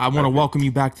I want to Perfect. welcome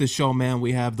you back to the show, man.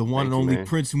 We have the one and Thank you, only man.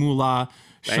 Prince Mula,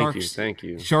 Thank you. Sharks, Thank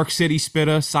you. Shark City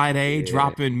Spitta, Side A, Yeah.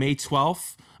 dropping May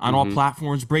 12th on all Mm-hmm.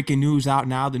 platforms. Breaking news out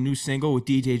now, the new single with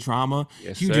DJ Drama.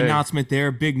 Yes, Huge sir. announcement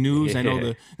there, big news. I know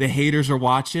Yeah. the haters are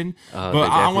watching, Oh, but they I want to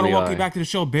definitely welcome you are. back to the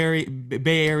show.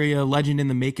 Bay Area legend in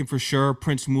the making for sure.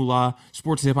 Prince Mula,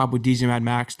 sports hip hop with DJ Mad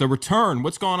Max. The return.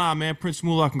 What's going on, man? Prince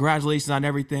Mula, congratulations on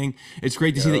everything. It's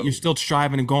great to see that you're Yo. still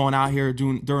striving and going out here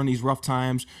doing during these rough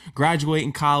times.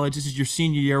 Graduating college. This is your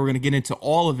senior year. We're gonna get into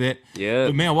all of it. But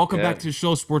Yep. man, welcome back Yep. to the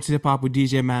show, Sports Hip Hop with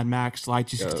DJ Mad Max,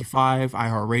 Live Yo. 265,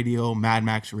 iHeartRadio, Mad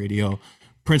Max Radio.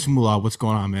 Prince Mula, what's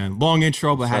going on, man? Long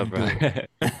intro, but What's had up, to bro?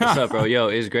 do What's up, bro? it. Yo,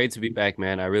 it's great to be back,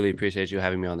 man. I really appreciate you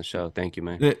having me on the show. Thank you,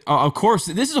 man. Of course,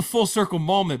 this is a full circle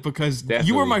moment because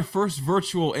you were my Definitely. first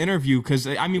virtual interview. Because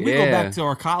I mean, we go back Yeah. to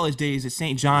our college days at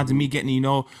St. John's and Mm-hmm. me getting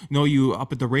to know you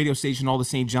up at the radio station, all the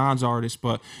St. John's artists.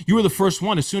 But you were the first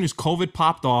one. As soon as COVID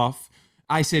popped off,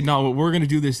 I said, "No, we're gonna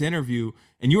do this interview."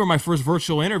 And you were my first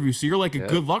virtual interview, so you're like a Yep.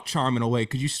 good luck charm in a way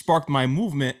because you sparked my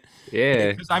movement.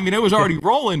 Yeah. Because I mean, it was already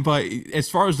rolling, but as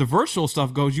far as the virtual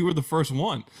stuff goes, you were the first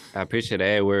one. I appreciate it.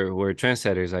 Hey, we're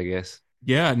trendsetters, I guess.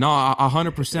 Yeah, no,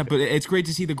 100%. But it's great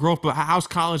to see the growth. But how's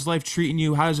college life treating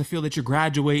you? How does it feel that you're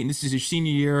graduating? This is your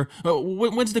senior year.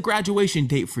 When's the graduation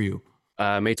date for you?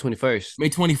 May 21st. May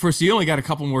 21st. So you only got a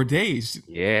couple more days.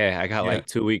 Yeah, I got Yeah. like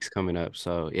 2 weeks coming up.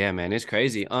 So yeah, man, it's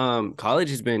crazy. College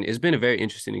it's been a very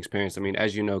interesting experience. I mean,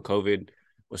 as you know, COVID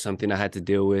was something I had to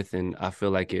deal with, and I feel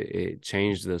like it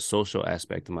changed the social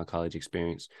aspect of my college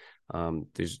experience.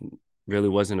 There's really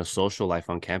wasn't a social life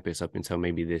on campus up until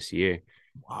maybe this year.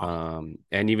 Wow.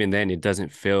 And even then it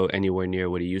doesn't feel anywhere near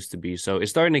what it used to be. So it's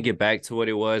starting to get back to what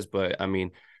it was, but I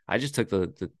mean, I just took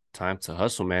the time to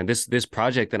hustle, man. This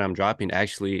project that I'm dropping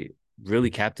actually really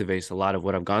captivates a lot of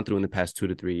what I've gone through in the past 2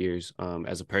 to 3 years,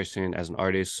 as a person, as an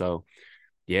artist. So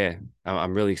yeah,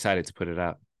 I'm really excited to put it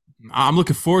out. I'm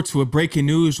looking forward to it. Breaking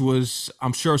news was,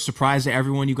 I'm sure, a surprise to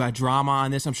everyone. You got drama on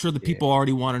this. I'm sure the Yeah, people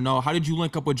already want to know. How did you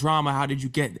link up with drama? How did you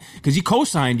get? Because he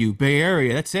co-signed you, Bay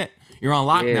Area. That's it. You're on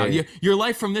lock now. yeah. Your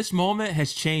life from this moment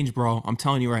has changed, bro. I'm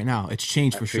telling you right now, it's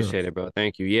changed I for sure. appreciate it, bro.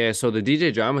 Thank you. Yeah, so the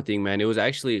DJ drama thing, man, it was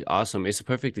actually awesome. It's a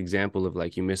perfect example of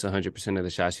like you miss 100% of the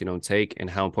shots you don't take and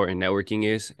how important networking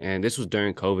is. And this was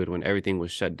during COVID when everything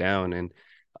was shut down. And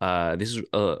this is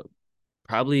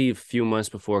probably a few months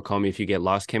before Call Me If You Get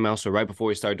Lost came out. So right before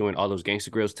we started doing all those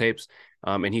Gangsta Grills tapes.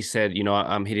 And he said,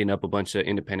 I'm hitting up a bunch of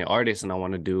independent artists and I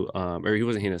want to do, or he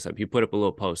wasn't hitting us up. He put up a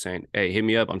little post saying, hey, hit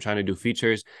me up. I'm trying to do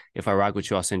features. If I rock with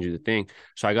you, I'll send you the thing.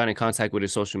 So I got in contact with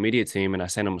his social media team and I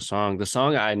sent him a song. The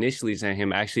song I initially sent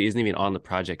him actually isn't even on the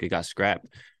project. It got scrapped.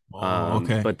 Oh,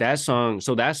 okay. But that song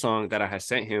that I had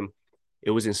sent him,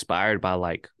 it was inspired by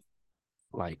like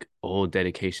old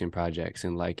dedication projects,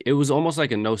 and like it was almost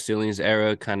like a no ceilings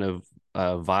era kind of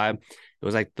vibe. It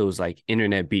was like those like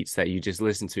internet beats that you just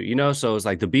listen to. So it was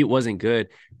like the beat wasn't good,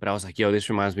 but I was like, yo, this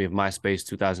reminds me of MySpace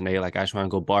 2008. Like I just want to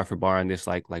go bar for bar on this,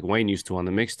 like Wayne used to on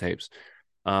the mixtapes.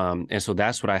 And so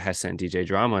that's what I had sent DJ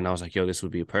Drama, and I was like, yo, this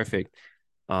would be perfect.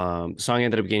 The song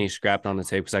ended up getting scrapped on the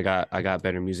tape because I got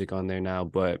better music on there now,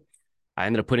 but I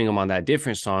ended up putting him on that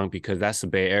different song because that's a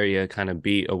Bay Area kind of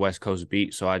beat, a West Coast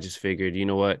beat. So I just figured, you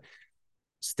know what,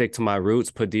 stick to my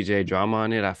roots, put DJ drama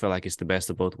on it. I feel like it's the best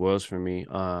of both worlds for me.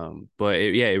 But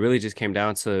yeah, it really just came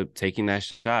down to taking that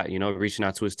shot, reaching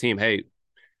out to his team. Hey,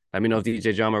 let me know if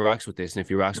DJ drama rocks with this. And if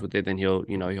he rocks with it, then he'll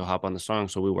hop on the song.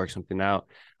 So we worked something out.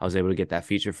 I was able to get that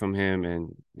feature from him.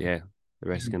 And yeah, the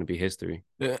rest is going to be history.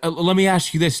 Let me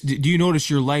ask you this. Do you notice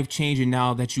your life changing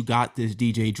now that you got this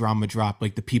DJ drama drop?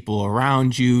 Like the people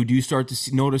around you, do you start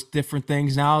to notice different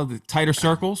things now, the tighter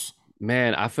circles?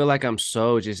 Man, I feel like I'm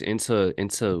so just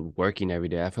into working every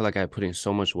day. I feel like I put in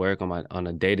so much work on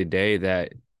a day to day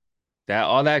that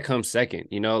all that comes second.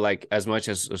 Like as much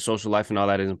as a social life and all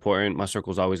that is important, my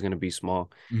circle is always going to be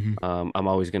small. Hmm. I'm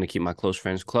always going to keep my close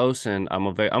friends close, and I'm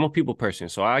a people person,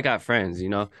 so I got friends.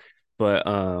 But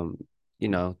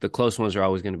the close ones are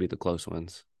always going to be the close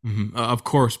ones. Hmm. Of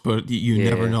course, but you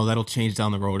never Yeah. know. That'll change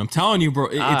down the road. I'm telling you, bro.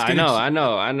 It's I gonna. know, I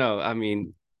know, I know. I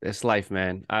mean, it's life,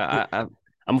 man.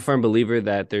 I'm a firm believer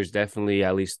that there's definitely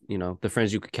at least the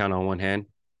friends you could count on one hand.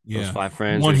 Those Yeah. five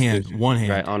friends. One There's hand, one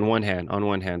right hand. on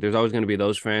one hand. There's always going to be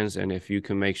those friends, and if you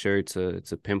can make sure to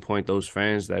pinpoint those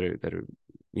friends that are,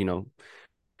 you know,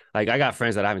 like I got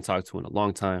friends that I haven't talked to in a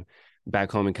long time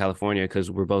back home in California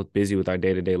because we're both busy with our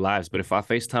day-to-day lives. But if I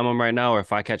FaceTime them right now, or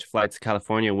if I catch a flight to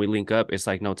California and we link up, it's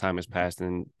like no time has passed.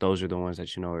 And those are the ones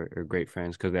that are great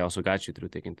friends because they also got you through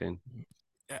thick and thin.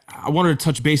 I wanted to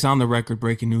touch base on the record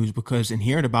breaking news because in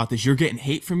hearing about this, you're getting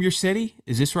hate from your city.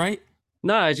 Is this right?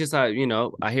 No, it's just I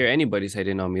hear anybody's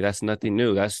hating on me. That's nothing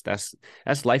new. That's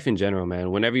life in general,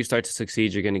 man. Whenever you start to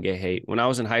succeed, you're gonna get hate. When I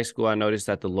was in high school, I noticed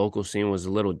that the local scene was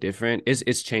a little different.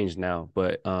 It's changed now,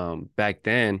 but back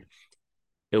then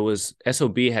it was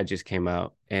SOB had just came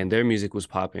out and their music was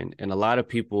popping. And a lot of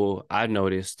people I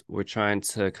noticed were trying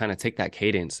to kind of take that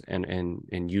cadence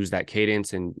and use that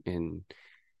cadence and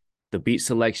the beat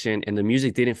selection, and the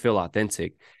music didn't feel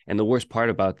authentic. And the worst part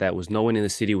about that was no one in the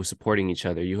city was supporting each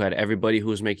other. You had everybody who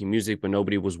was making music, but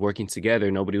nobody was working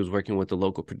together. Nobody was working with the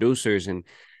local producers. And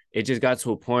it just got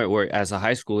to a point where as a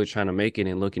high schooler trying to make it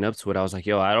and looking up to it, I was like,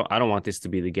 yo, I don't want this to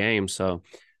be the game. So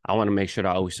I want to make sure that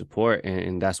I always support,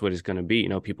 and that's what it's going to be.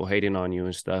 People hating on you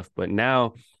and stuff. But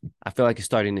now I feel like it's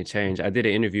starting to change. I did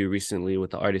an interview recently with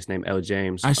the artist named L.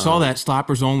 James. I saw that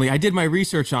Slappers Only. I did my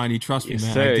research on you. Trust me, Yes,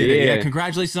 man. I sir. did it. Yeah, Yeah.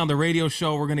 congratulations on the radio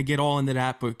show. We're gonna get all into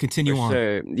that, but For continue on.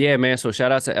 sure. Yeah, man. So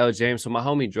shout out to L James. So my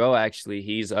homie Dro, actually,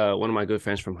 he's one of my good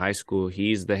friends from high school.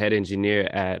 He's the head engineer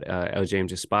at L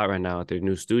James' spot right now at their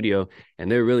new studio.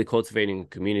 And they're really cultivating a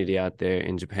community out there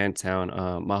in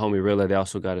Japantown. My homie Rilla, they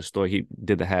also got a store. He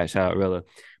did the hat, shout out Rilla.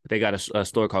 But they got a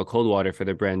store called Coldwater for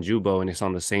their brand Jubo, and it's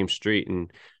on the same street.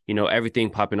 And everything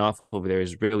popping off over there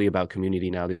is really about community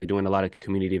now. They're doing a lot of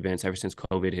community events ever since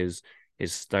COVID has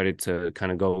started to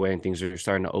kind of go away and things are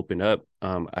starting to open up.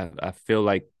 I feel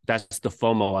like that's the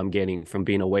FOMO I'm getting from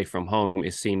being away from home,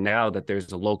 is seeing now that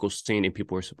there's a local scene and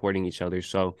people are supporting each other.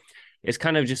 So it's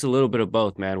kind of just a little bit of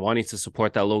both, man. Wanting to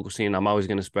support that local scene, I'm always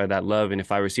going to spread that love. And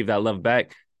if I receive that love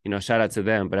back, shout out to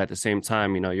them. But at the same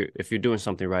time, if you're doing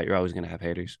something right, you're always going to have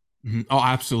haters. Mhm. Oh,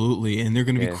 absolutely. And they're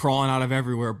going to be Yeah. crawling out of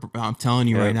everywhere. I'm telling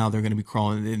you right Yep. now, they're going to be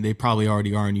crawling. And they probably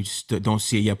already are, and you just don't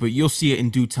see it yet, but you'll see it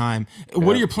in due time. What are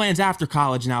Yep. your plans after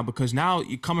college now? Because now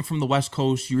you're coming from the West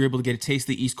Coast, you're able to get a taste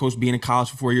of the East Coast being in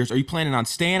college for 4 years. Are you planning on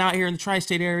staying out here in the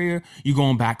tri-state area? You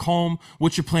going back home?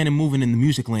 What's your plan of moving in the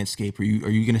music landscape? Are you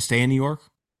going to stay in New York?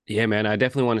 Yeah, man, I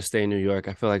definitely want to stay in New York.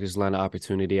 I feel like there's a lot of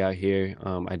opportunity out here.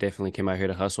 I definitely came out here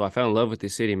to hustle. I fell in love with the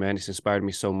city, man. It's inspired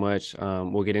me so much.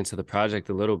 We'll get into the project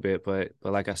a little bit, but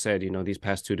like I said, these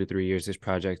past 2 to 3 years, this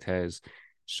project has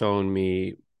shown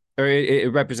me, or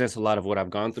it represents a lot of what I've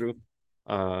gone through.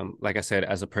 Like I said,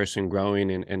 as a person growing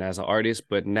and as an artist,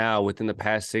 but now within the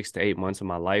past 6 to 8 months of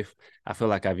my life, I feel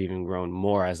like I've even grown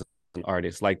more as an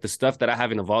artist. Like the stuff that I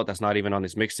have in the vault that's not even on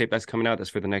this mixtape that's coming out, that's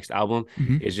for the next album,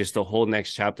 Hmm. is just a whole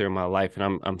next chapter in my life.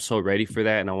 And I'm so ready for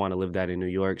that. And I want to live that in New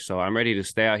York. So I'm ready to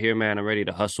stay out here, man. I'm ready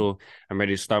to hustle. I'm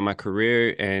ready to start my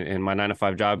career. And my 9 to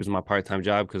 5 job is my part-time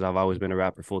job because I've always been a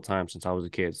rapper full time since I was a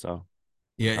kid. So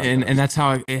Yeah, time to and hustle. that's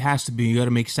how it has to be. You got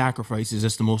to make sacrifices.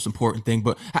 That's the most important thing.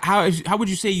 But how would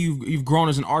you say you've grown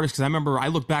as an artist? Because I remember I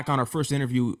looked back on our first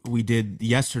interview we did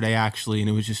yesterday, actually, and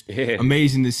it was just Yeah.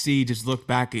 amazing to see. Just look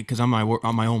back because I'm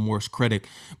my own worst critic.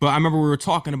 But I remember we were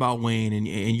talking about Wayne, and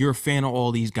you're a fan of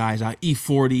all these guys.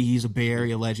 E40, he's a Bay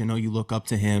Area legend. I know you look up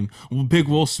to him. Big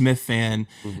Will Smith fan.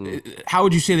 Mm-hmm. How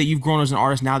would you say that you've grown as an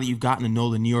artist now that you've gotten to know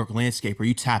the New York landscape? Are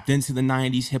you tapped into the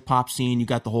 '90s hip hop scene? You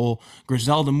got the whole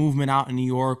Griselda movement out in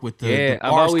New York with the Yeah.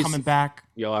 I've bars always coming back.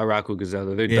 Yo, I rock with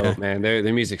Griselda. They're Yeah, dope, man. Their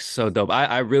music's so dope.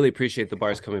 I really appreciate the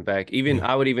bars coming back. Even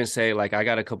yeah. I would even say like I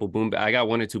got a couple I got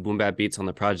one or two boom bap beats on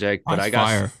the project, but That's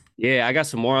fire. yeah, I got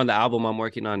some more on the album I'm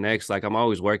working on next. Like I'm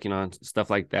always working on stuff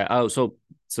like that. Oh, so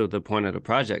the point of the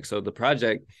project. So the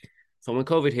project, so when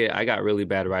COVID hit, I got really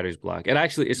bad writer's block. And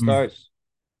actually it Mm. starts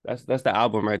that's the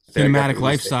album right there. I got the Cinematic release date.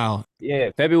 lifestyle. Yeah,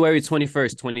 February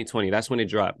 21st, 2020. That's when it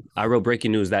dropped. I wrote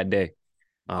Breaking News that day.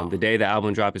 The Oh. day the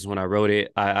album dropped is when I wrote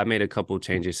it. I made a couple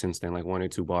changes since then, like one or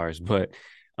two bars, but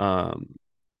um,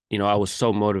 I was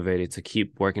so motivated to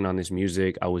keep working on this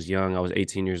music. I was young. I was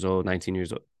 18 years old, 19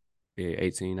 years old, yeah,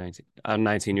 18, 19. I'm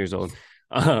 19 years old.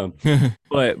 Um,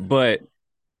 but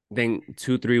then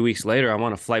 2, 3 weeks later, I'm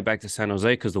on a flight back to San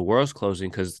Jose because the world's closing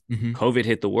because Hmm. COVID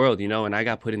hit the world, and I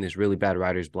got put in this really bad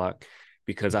writer's block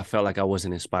because I felt like I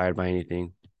wasn't inspired by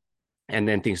anything. And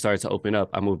then things started to open up.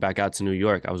 I moved back out to New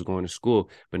York. I was going to school,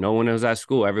 but no one was at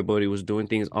school. Everybody was doing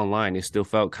things online. It still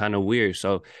felt kind of weird.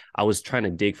 So I was trying to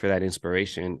dig for that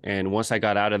inspiration. And once I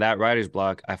got out of that writer's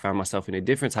block, I found myself in a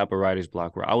different type of writer's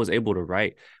block where I was able to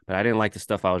write, but I didn't like the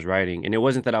stuff I was writing. And it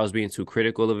wasn't that I was being too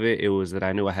critical of it. It was that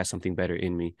I knew I had something better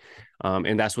in me.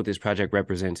 And that's what this project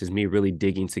represents, is me really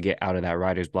digging to get out of that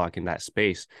writer's block in that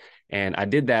space. And I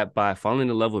did that by falling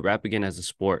in love with rap again as a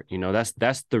sport.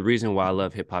 That's the reason why I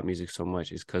love hip hop music so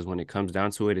much, is because when it comes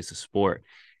down to it, it's a sport.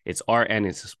 It's art and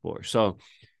it's a sport. So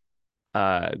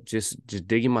just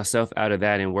digging myself out of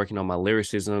that and working on my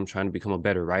lyricism, trying to become a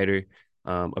better writer,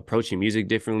 approaching music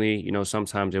differently.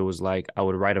 Sometimes it was like I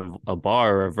would write a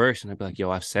bar or a verse and I'd be like,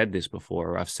 yo, I've said this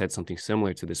before, or I've said something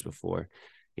similar to this before.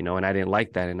 and I didn't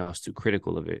like that and I was too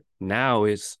critical of it. Now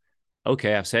it's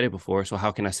okay, I've said it before, so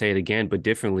how can I say it again but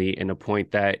differently in a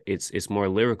point that it's more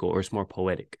lyrical or it's more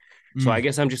poetic. So I Mm.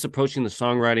 guess I'm just approaching the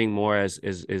songwriting more as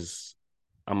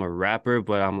I'm a rapper,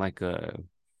 but I'm like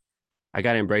I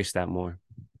gotta embrace that more.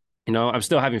 I'm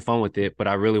still having fun with it, but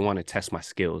I really want to test my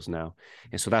skills now.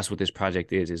 And so that's what this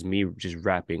project is me just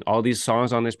rapping. All these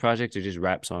songs on this project are just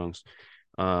rap songs.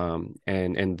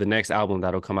 And the next album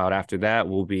that'll come out after that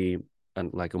will be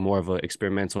like a more of a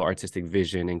experimental artistic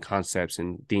vision and concepts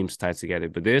and themes tied together.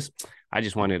 But this, I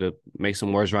just wanted to make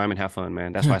some words rhyme and have fun,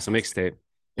 man. That's why it's a mixtape.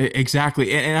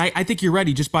 Exactly. And I think you're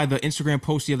ready just by the Instagram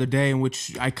post the other day in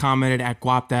which I commented at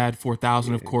Guapdad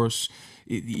 4000, of Yeah. course.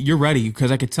 You're ready because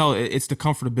I could tell it's the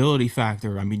comfortability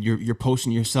factor. I mean, you're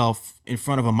posting yourself in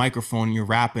front of a microphone and you're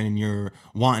rapping and you're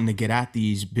wanting to get at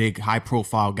these big high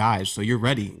profile guys. So you're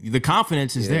ready. The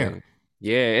confidence is Yeah. there.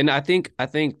 Yeah, and I think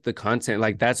the content,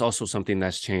 like, that's also something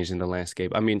that's changed in the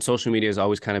landscape. I mean, social media has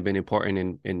always kind of been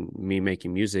important in me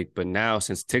making music, but now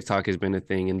since TikTok has been a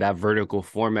thing and that vertical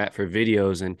format for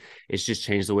videos, and it's just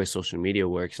changed the way social media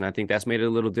works. And I think that's made it a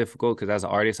little difficult because as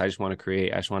an artist, I just want to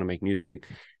create, I just want to make music.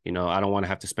 I don't want to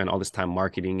have to spend all this time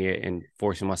marketing it and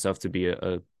forcing myself to be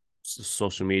a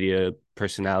social media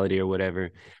personality or whatever.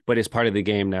 But it's part of the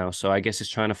game now. So I guess it's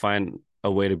trying to find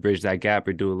a way to bridge that gap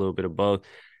or do a little bit of both.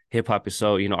 Hip hop is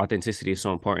so, authenticity is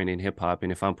so important in hip hop.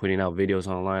 And if I'm putting out videos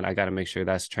online, I got to make sure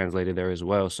that's translated there as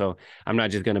well. So I'm not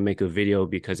just going to make a video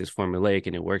because it's formulaic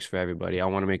and it works for everybody. I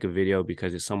want to make a video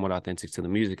because it's somewhat authentic to the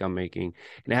music I'm making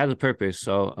and it has a purpose.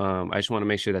 So I just want to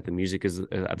make sure that the music is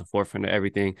at the forefront of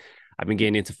everything. I've been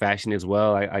getting into fashion as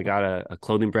well. I got a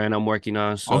clothing brand I'm working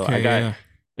on. So I Okay, got,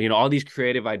 yeah. all these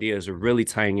creative ideas are really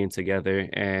tying in together.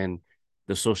 And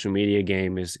the social media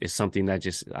game is something that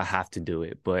just I have to do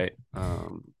it. But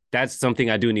that's something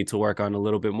I do need to work on a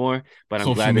little bit more. But I'm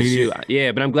Social glad that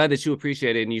media. but I'm glad that you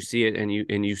appreciate it and you see it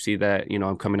and you see that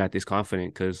I'm coming at this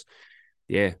confident because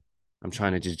yeah, I'm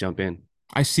trying to just jump in.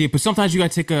 I see it, but sometimes you got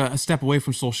to take a step away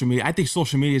from social media. I think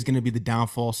social media is going to be the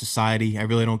downfall of society. I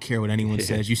really don't care what anyone Yeah,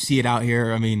 says. You see it out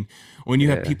here. I mean, when you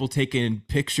have yeah, people taking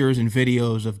pictures and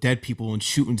videos of dead people and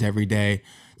shootings every day,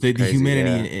 it's the crazy.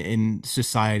 humanity Yeah, in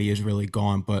society is really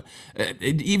gone. But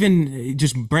even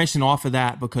just branching off of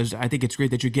that, because I think it's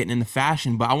great that you're getting into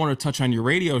fashion. But I want to touch on your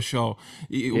radio show. What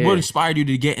yeah. inspired you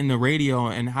to get in the radio,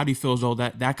 and how do you feel as though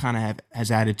that kind of has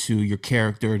added to your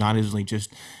character, not only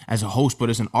just as a host, but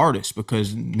as an artist?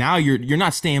 Because now you're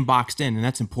not staying boxed in, and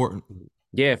that's important.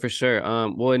 Yeah, for sure.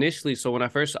 Well, initially, so when I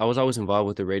was always involved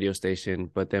with the radio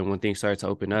station, but then when things started to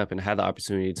open up and I had the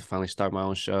opportunity to finally start my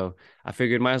own show, I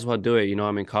figured might as well do it.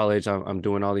 I'm in college, I'm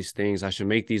doing all these things. I should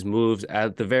make these moves.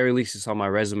 At the very least, it's on my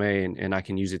resume and I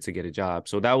can use it to get a job.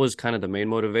 So that was kind of the main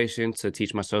motivation to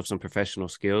teach myself some professional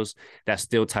skills that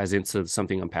still ties into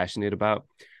something I'm passionate about.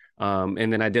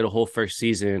 And then I did a whole first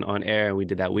season on air and we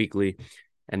did that weekly.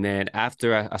 And then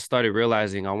after I started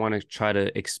realizing I want to try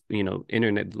to,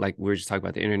 internet, like we were just talking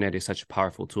about, the internet is such a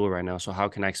powerful tool right now. So how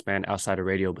can I expand outside of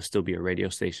radio, but still be a radio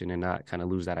station and not kind of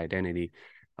lose that identity?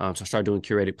 So I started doing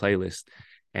curated playlists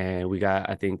and we got,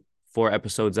 I think, 4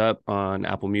 episodes up on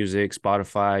Apple Music,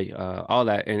 Spotify, all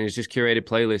that. And it's just curated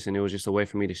playlists. And it was just a way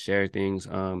for me to share things.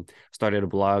 Started a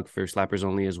blog for Slappers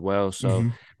Only as well. So Hmm.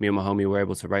 me and my homie were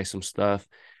able to write some stuff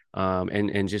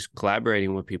and just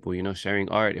collaborating with people, sharing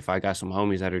art. If I got some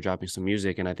homies that are dropping some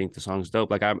music and I think the song's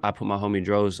dope, like I put my homie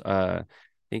Dro's, I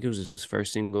think it was his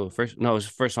first single, first no, it was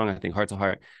his first song, I think, Heart to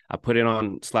Heart. I put it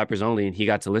on Slappers Only and he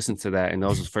got to listen to that. And that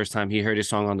was his first time he heard his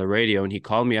song on the radio. And he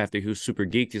called me after, he was super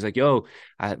geeked. He's like, yo,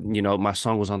 my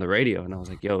song was on the radio. And I was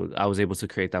like, yo, I was able to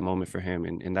create that moment for him.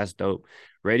 And that's dope.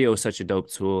 Radio is such a dope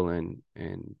tool. And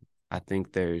I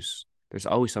think there's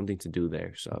always something to do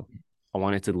there. So I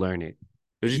wanted to learn it.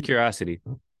 It was just curiosity.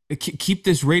 Keep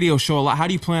this radio show alive. How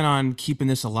do you plan on keeping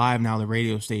this alive now, the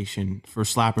radio station for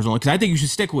Slappers Only? Because I think you should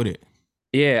stick with it.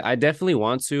 Yeah, I definitely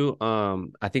want to.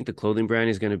 I think the clothing brand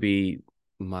is going to be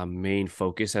my main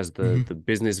focus as the Hmm. the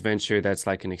business venture that's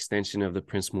like an extension of the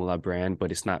Prince Mula brand,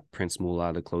 but it's not Prince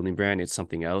Mula, the clothing brand. It's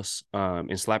something else.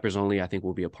 And Slappers Only, I think,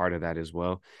 will be a part of that as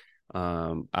well.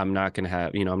 I'm not gonna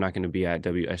have, I'm not gonna be at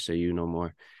WSJU no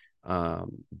more.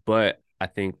 But I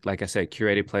think, like I said,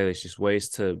 curated playlists, just ways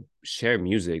to share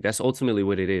music. That's ultimately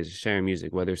what it is, sharing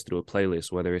music, whether it's through a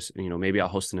playlist, whether it's, maybe I'll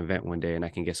host an event one day and I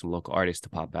can get some local artists to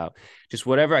pop out. Just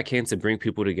whatever I can to bring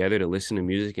people together to listen to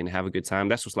music and have a good time.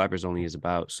 That's what Slappers Only is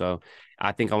about. So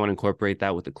I think I want to incorporate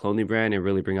that with the clothing brand and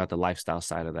really bring out the lifestyle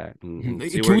side of that and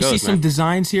see where Can it we see goes, some man.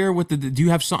 designs here? Do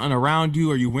you have something around you?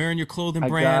 Are you wearing your clothing I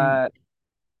brand? got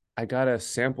I got a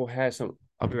sample hat.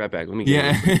 I'll be right back. Let me get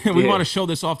one Yeah, for you. we want Yeah. to show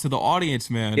this off to the audience,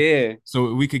 man, Yeah.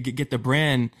 so we could get the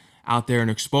brand out there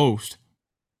and exposed.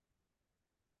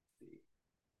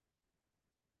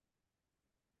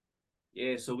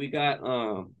 Yeah. So we got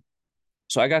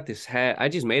so I got this hat. I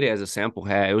just made it as a sample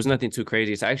hat. It was nothing too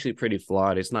crazy. It's actually pretty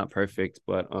flawed. It's not perfect,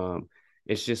 but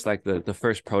it's just like the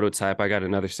first prototype. I got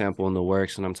another sample in the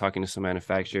works and I'm talking to some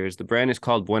manufacturers. The brand is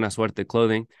called Buena Suerte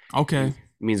Clothing. Okay.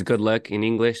 Means good luck in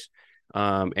English.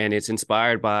 And it's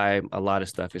inspired by a lot of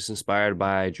stuff. It's inspired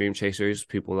by dream chasers,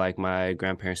 people like my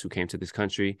grandparents who came to this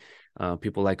country,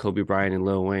 people like Kobe Bryant and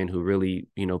Lil Wayne who really,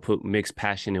 put mixed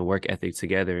passion and work ethic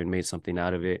together and made something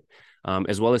out of it.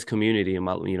 As well as community and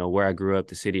my, where I grew up,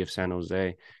 the city of San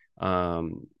Jose.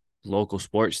 Um, Local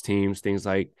sports teams, things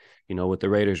like, what the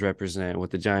Raiders represent,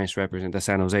 what the Giants represent, the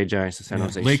San Jose Giants, the San Yeah,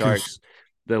 Jose Lakers. Sharks,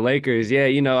 the Lakers. Yeah,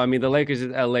 I mean, the Lakers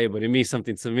is LA, but it means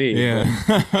something to me.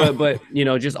 Yeah. But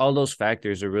just all those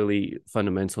factors are really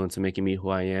fundamental into making me who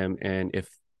I am. And if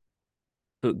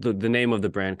the name of the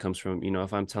brand comes from,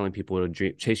 if I'm telling people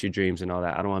to chase your dreams and all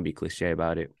that, I don't want to be cliche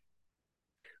about it.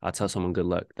 I'll tell someone good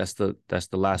luck. That's the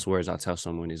last words I'll tell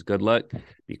someone is good luck,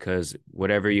 because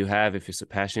whatever you have, if it's a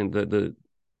passion,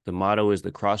 the motto is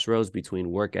the crossroads between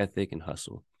work ethic and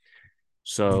hustle.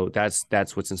 So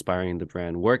that's what's inspiring the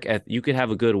brand. Work ethic. You could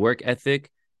have a good work ethic,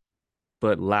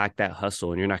 but lack that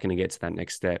hustle, and you're not going to get to that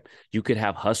next step. You could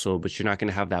have hustle, but you're not going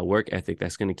to have that work ethic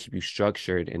that's going to keep you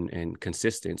structured and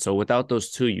consistent. So without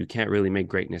those two, you can't really make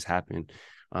greatness happen.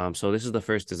 So this is the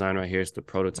first design right here. It's the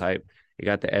prototype. You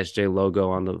got the SJ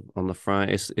logo on the front.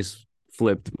 It's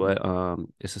flipped, but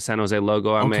it's a San Jose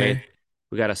logo I made. Okay.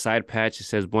 We got a side patch. It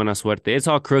says Buena Suerte. It's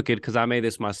all crooked because I made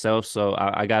this myself. So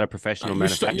I got a professional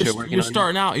manufacturer working You're on it.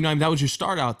 starting out. I mean, that was your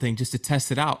start out thing, just to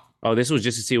test it out. Oh, this was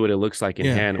just to see what it looks like in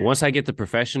Yeah. hand. Once I get the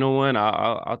professional one,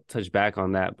 I'll touch back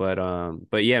on that.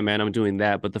 But yeah, man, I'm doing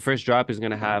that. But the first drop is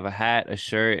gonna have a hat, a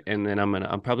shirt, and then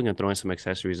I'm probably gonna throw in some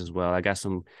accessories as well. I got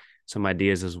some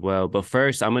ideas as well. But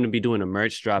first, I'm gonna be doing a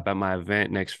merch drop at my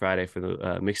event next Friday for the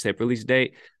mixtape release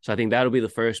date. So I think that'll be the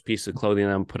first piece of clothing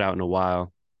that I'm put out in a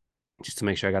while, just to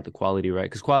make sure I got the quality right.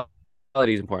 Because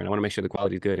quality is important. I want to make sure the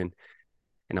quality is good, and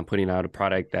I'm putting out a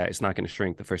product that it's not going to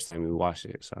shrink the first time we wash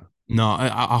it. So No,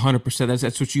 100%.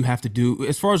 That's what you have to do.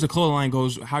 As far as the clothing line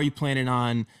goes, how are you planning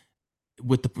on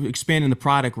with the expanding the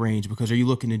product range? Because are you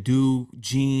looking to do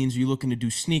jeans? Are you looking to do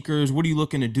sneakers? What are you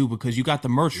looking to do? Because you got the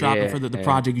merch dropping for the yeah.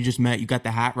 project you just met. You got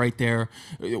the hat right there.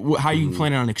 How are you Mhm.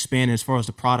 planning on expanding as far as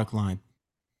the product line?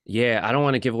 Yeah, I don't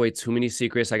want to give away too many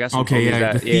secrets. I got some Okay, homies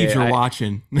yeah, the that thieves are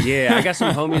watching. I got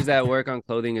some homies that work on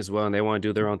clothing as well, and they want to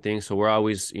do their own thing. So we're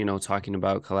always, talking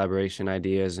about collaboration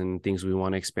ideas and things we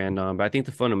want to expand on. But I think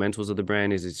the fundamentals of the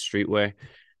brand is it's streetwear.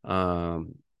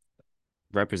 Um,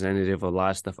 Representative of a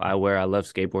lot of stuff I wear. I love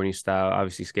skateboarding style.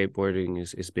 Obviously, skateboarding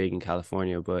is big in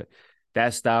California, but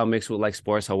that style mixed with like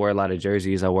sports, I wear a lot of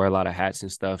jerseys, I wear a lot of hats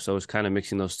and stuff. So it's kind of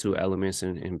mixing those two elements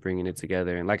and bringing it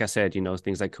together. And like I said,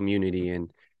 things like community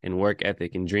and work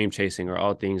ethic and dream chasing are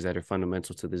all things that are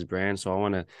fundamental to this brand. So I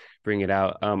want to bring it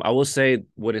out. I will say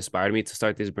what inspired me to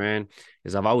start this brand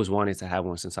is I've always wanted to have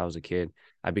one since I was a kid.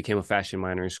 I became a fashion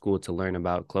minor in school to learn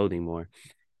about clothing more,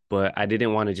 but I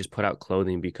didn't want to just put out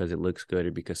clothing because it looks good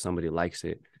or because somebody likes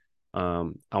it. I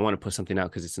want to put something out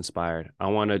because it's inspired. I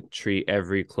want to treat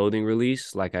every clothing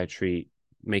release like I treat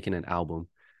making an album,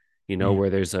 Mm. where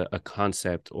there's a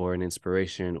concept or an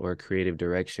inspiration or a creative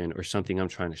direction or something I'm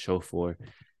trying to show for,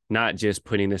 not just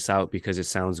putting this out because it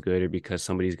sounds good or because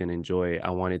somebody's going to enjoy it.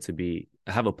 I want it to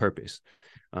have a purpose,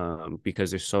 because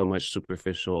there's so much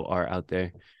superficial art out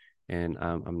there. And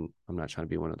I'm not trying to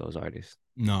be one of those artists.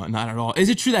 No, not at all. Is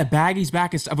it true that baggy's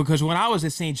back and stuff? Because when I was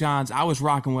at St. John's, I was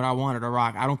rocking what I wanted to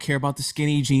rock. I don't care about the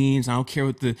skinny jeans. I don't care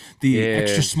with the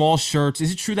extra Yeah. small shirts.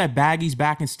 Is it true that baggy's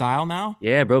back in style now?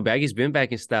 Yeah, bro, baggy's been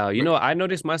back in style. I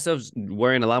noticed myself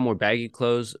wearing a lot more baggy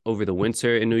clothes over the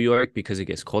winter in New York because it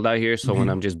gets cold out here. So when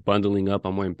Mhm. I'm just bundling up,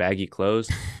 I'm wearing baggy clothes.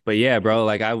 But yeah, bro,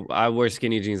 like I wear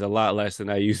skinny jeans a lot less than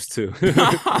I used to.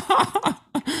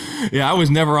 Yeah, I was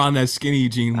never on that skinny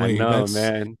jean I wave. know, That's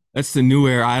man. that's the new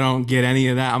era. I don't get any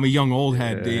of that. I'm a young old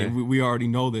head. Yeah, We already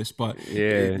know this, but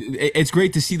yeah. it's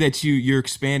great to see that you're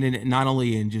expanding it not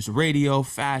only in just radio,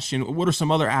 fashion. What are some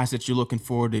other assets you're looking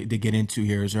forward to get into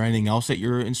here? Is there anything else that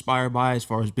you're inspired by as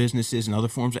far as businesses and other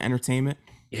forms of entertainment?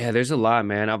 Yeah, there's a lot,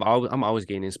 man. I'm always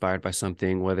getting inspired by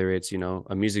something, whether it's,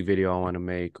 a music video I want to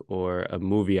make or a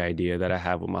movie idea that I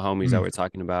have with my homies that Mm. we're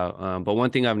talking about. But one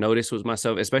thing I've noticed was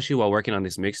myself, especially while working on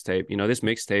this mixtape, this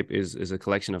mixtape is a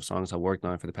collection of songs I worked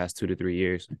on for the past 2 to 3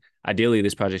 years. Ideally,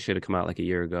 this project should have come out like a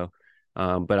year ago.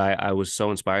 But I was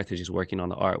so inspired to just working on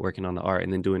the art,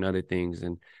 and then doing other things.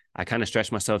 And I kind of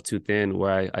stretched myself too thin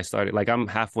where I started like I'm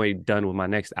halfway done with my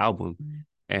next album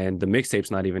and the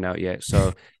mixtape's not even out yet.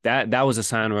 So that was a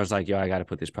sign where I was like, yo, I got to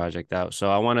put this project out.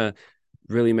 So I want to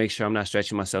really make sure I'm not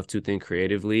stretching myself too thin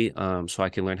creatively, so I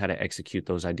can learn how to execute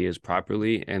those ideas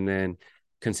properly. And then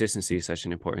consistency is such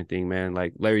an important thing, man.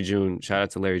 Like Larry June, shout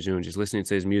out to Larry June, just listening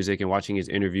to his music and watching his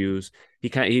interviews.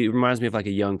 He reminds me of like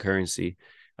a young Currency,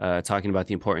 talking about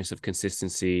the importance of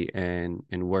consistency and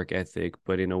work ethic,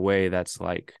 but in a way that's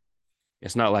like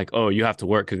it's not like, oh, you have to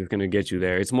work because it's going to get you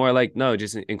there. It's more like, no,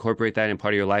 just incorporate that in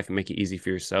part of your life and make it easy for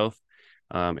yourself,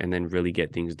 and then really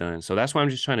get things done. So that's what I'm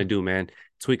just trying to do, man.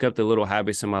 Tweak up the little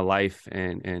habits in my life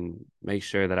and make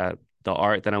sure that the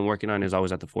art that I'm working on is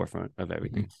always at the forefront of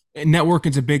everything. And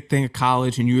networking's a big thing at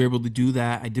college, and you were able to do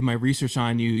that. I did my research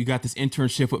on you. You got this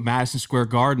internship with Madison Square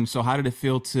Garden. So how did it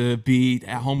feel to be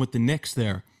at home with the Knicks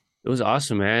there? It was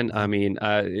awesome, man. I mean,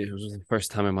 it was the first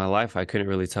time in my life I couldn't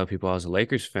really tell people I was a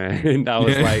Lakers fan. And I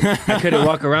was like, I couldn't Yeah.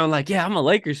 walk around like, yeah, I'm a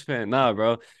Lakers fan. Nah,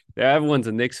 bro. Yeah, everyone's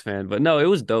a Knicks fan. But no, it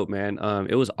was dope, man.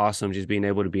 It was awesome just being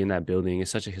able to be in that building.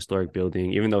 It's such a historic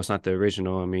building, even though it's not the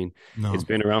original. I mean, it's No.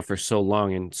 been around for so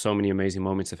long and so many amazing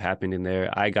moments have happened in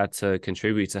there. I got to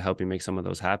contribute to helping make some of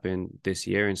those happen this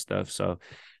year and stuff. So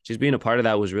just being a part of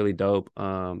that was really dope.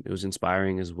 It was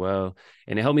inspiring as well,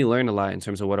 and it helped me learn a lot in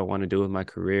terms of what I want to do with my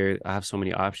career. I have so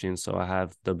many options, so I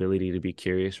have the ability to be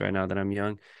curious right now that I'm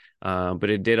young.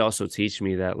 But it did also teach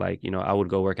me that, like, I would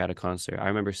go work at a concert. I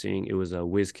remember seeing it was a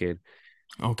Whiz Kid.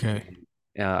 Okay.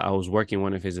 And, I was working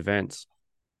one of his events,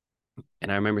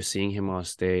 and I remember seeing him on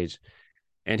stage.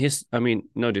 And I mean,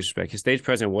 no disrespect, his stage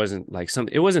presence wasn't like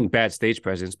it wasn't bad stage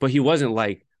presence, but he wasn't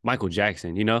like Michael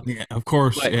Jackson, you know? Yeah, of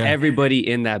course. But Yeah. everybody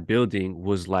in that building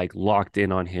was like locked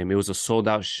in on him. It was a sold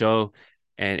out show,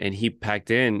 and he packed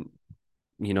in,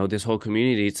 this whole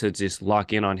community to just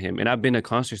lock in on him. And I've been to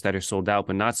concerts that are sold out,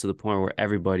 but not to the point where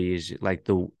everybody is like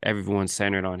everyone's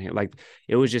centered on him. Like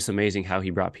it was just amazing how he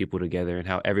brought people together and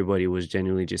how everybody was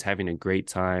genuinely just having a great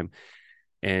time.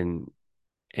 And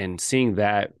seeing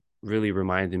that really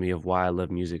reminded me of why I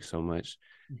love music so much,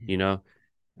 Mhm. you know?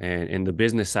 And the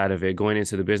business side of it, going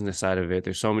into the business side of it,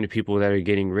 there's so many people that are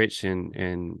getting rich,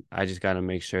 and I just got to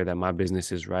make sure that my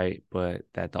business is right, but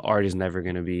that the art is never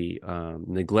going to be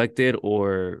neglected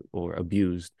or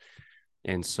abused.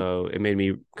 And so it made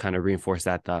me kind of reinforce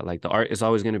that thought, like the art is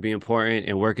always going to be important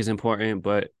and work is important,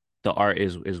 but the art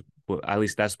is well, at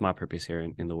least that's my purpose here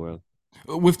in the world.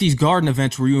 With these garden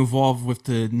events, were you involved with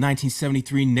the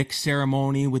 1973 Knicks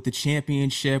ceremony, with the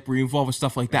championship? Were you involved with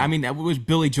stuff like that? I mean, that was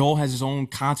Billy Joel has his own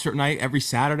concert night every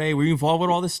Saturday. Were you involved with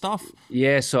all this stuff?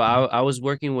 Yeah, so Mhm. I was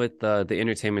working with the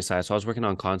entertainment side, so I was working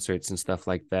on concerts and stuff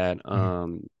like that.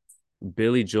 Mhm.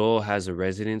 Billy Joel has a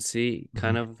residency,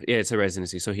 kind Mhm. of. Yeah, it's a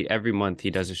residency. So he every month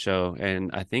he does a show,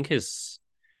 and I think his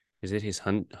is it his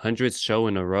hundredth show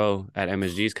in a row at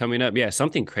MSG is coming up? Yeah,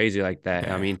 something crazy like that.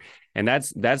 I Yeah. mean, and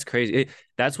that's crazy.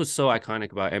 That's what's so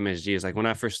iconic about MSG is like when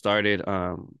I first started,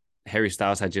 Harry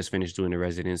Styles had just finished doing the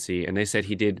residency, and they said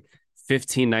he did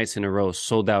 15 nights in a row,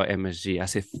 sold out MSG. I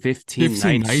said 15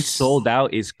 15 nights nights. sold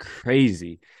out is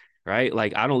crazy, right?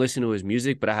 Like I don't listen to his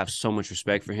music, but I have so much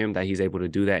respect for him that he's able to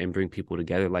do that and bring people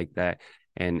together like that.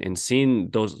 And seeing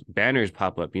those banners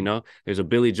pop up, there's a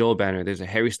Billy Joel banner, there's a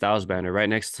Harry Styles banner right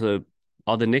next to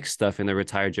all the Knicks stuff in the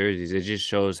retired jerseys. It just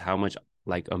shows how much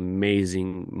like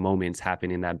amazing moments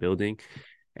happen in that building.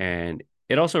 And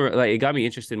it also like it got me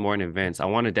interested more in events. I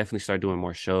want to definitely start doing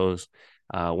more shows.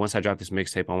 Once I drop this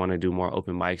mixtape, I want to do more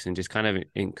open mics and just kind of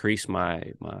increase my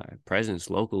presence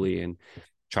locally and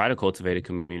try to cultivate a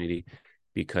community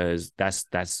because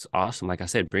that's awesome. Like I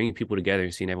said, bringing people together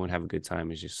and seeing everyone have a good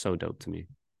time is just so dope to me.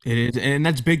 It is, and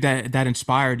that's big that that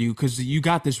inspired you because you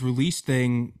got this release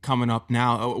thing coming up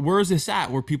now. Where is this at?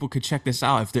 Where people could check this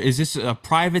out? If there is this a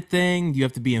private thing? Do you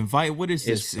have to be invited? What is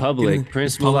It's this? Give public.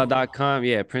 it's public. PrinceMula.com.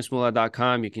 Yeah,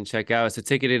 PrinceMula.com. You can check out. It's a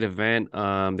ticketed event.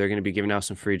 They're going to be giving out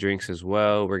some free drinks as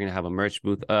well. We're going to have a merch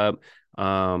booth up.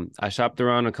 I shopped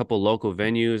around a couple local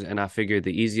venues and I figured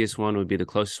the easiest one would be the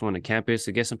closest one to campus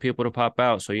to get some people to pop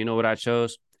out. So you know what I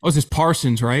chose? Oh, this is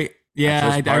Parsons, right? I Yeah,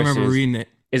 chose I remember Parsons. reading it.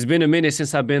 It's been a minute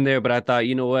since I've been there, but I thought,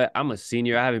 you know what? I'm a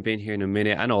senior. I haven't been here in a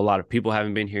minute. I know a lot of people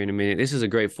haven't been here in a minute. This is a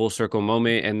great full circle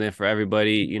moment. And then for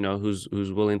everybody, who's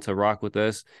willing to rock with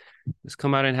us, let's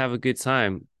come out and have a good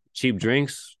time. Cheap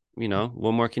drinks,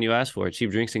 what more can you ask for?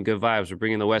 Cheap drinks and good vibes. We're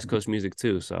bringing the West Coast music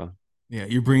too. So, Yeah,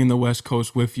 you're bringing the West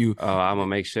Coast with you. I'm gonna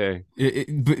make sure.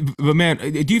 But man,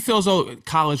 do you feel as though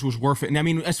college was worth it? And I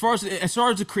mean, as far as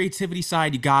the creativity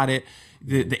side, you got it.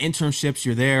 The internships,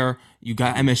 you're there. You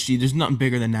got MSG. There's nothing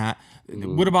bigger than that.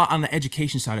 Mhm. What about on the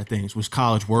education side of things? Was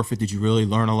college worth it? Did you really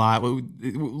learn a lot?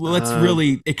 Let's Um,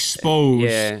 really expose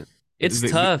yeah, it's the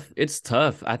tough. It's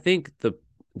tough. I think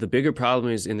the bigger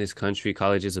problem is in this country,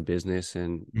 college is a business,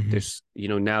 and Mhm. there's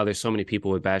now there's so many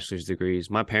people with bachelor's degrees.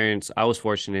 My parents, I was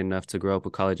fortunate enough to grow up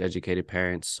with college educated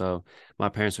parents, so my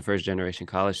parents were first generation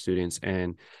college students,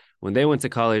 and when they went to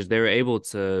college, they were able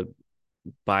to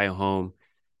buy a home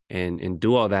and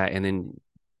do all that, and then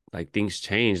like things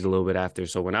changed a little bit after.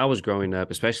 So when I was growing up,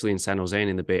 especially in San Jose and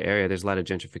in the Bay Area, there's a lot of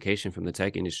gentrification from the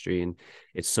tech industry, and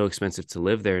it's so expensive to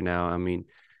live there now. I mean,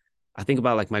 I think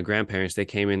about like my grandparents, they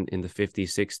came in the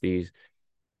 50s, 60s,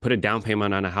 put a down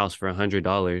payment on a house for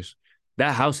 $100.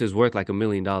 That house is worth like $1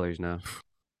 million now.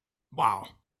 Wow.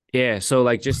 Yeah, so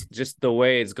like just the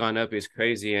way it's gone up is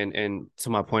crazy. And to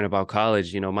my point about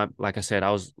college, my like I said,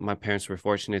 my parents were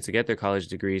fortunate to get their college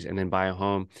degrees and then buy a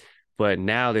home. But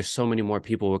now there's so many more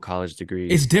people with college It's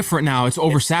degrees. different now. It's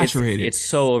oversaturated. It's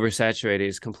so oversaturated.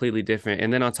 It's completely different.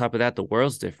 And then on top of that, the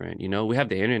world's different. We have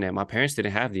the internet. My parents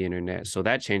didn't have the internet, so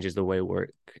that changes the way we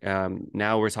work.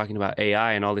 Now we're talking about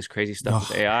AI and all this crazy stuff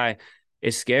with Ugh. AI.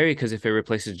 It's scary because if it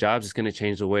replaces jobs, it's going to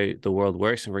change the way the world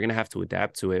works, and we're going to have to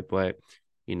adapt to it. But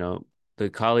you know, the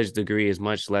college degree is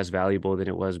much less valuable than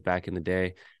it was back in the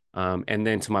day. And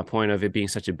then to my point of it being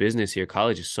such a business here,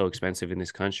 college is so expensive in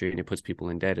this country, and it puts people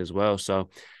in debt as well. So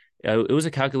it was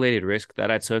a calculated risk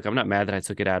that I took. I'm not mad that I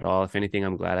took it at all. If anything,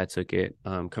 I'm glad I took it.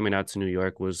 Coming out to New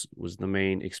York was the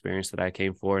main experience that I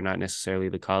came for, not necessarily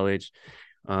the college.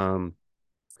 Um,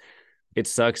 it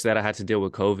sucks that I had to deal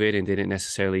with COVID and didn't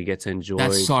necessarily get to That enjoy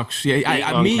sucks.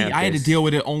 Yeah, being on I had to deal campus.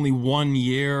 with it only 1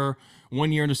 year,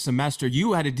 1 year in a semester.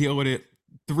 You had to deal with it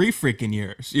 3 freaking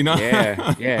years, you know?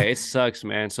 Yeah, yeah, it sucks,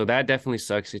 man. So that definitely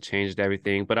sucks. It changed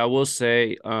everything. But I will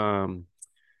say,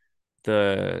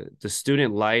 the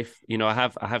student life, I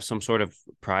have some sort of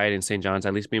pride in St. John's,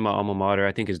 at least being my alma mater.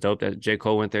 I think it's dope that J.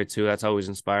 Cole went there too. That's always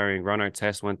inspiring. Ron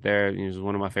Artest went there. He was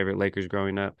one of my favorite Lakers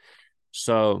growing up.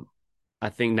 So I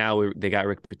think now they got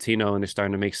Rick Pitino and they're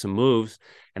starting to make some moves.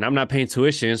 And I'm not paying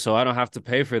tuition, so I don't have to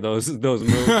pay for those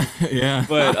moves. Yeah.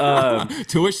 But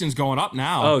Tuition's going up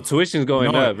now. oh, tuition's You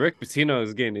going know it. up. Rick Pitino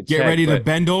is getting a Get check, ready to but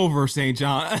bend over, St.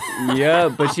 John. yeah,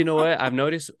 but you know what? I've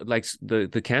noticed like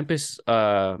the campus,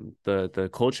 the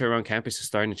culture around campus is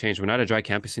starting to change. We're not a dry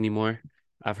campus anymore.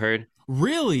 I've heard.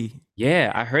 Really?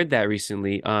 Yeah, I heard that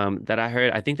recently. That I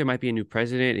heard. I think there might be a new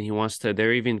president, and he wants to.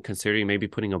 They're even considering maybe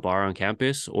putting a bar on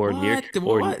campus or near, What?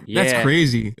 or What? That's yeah.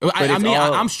 crazy. But I it's mean,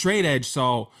 I'm all straight edge,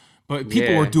 so, but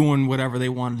people were yeah. doing whatever they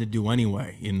wanted to do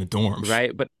anyway in the dorms.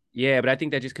 Right. But yeah, but I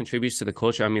think that just contributes to the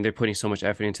culture. I mean, they're putting so much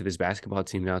effort into this basketball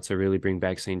team now to really bring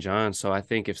back St. John's. So I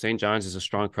think if St. John's is a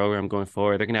strong program going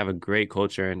forward, they're going to have a great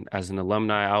culture. And as an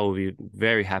alumni, I will be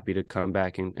very happy to come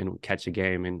back and catch a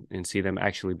game and see them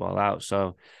actually ball out.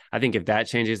 So I think if that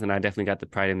changes, then I definitely got the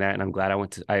pride in that. And I'm glad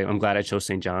I'm glad I chose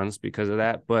St. John's because of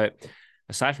that. But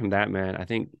aside from that, man, I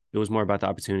think it was more about the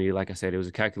opportunity. Like I said, it was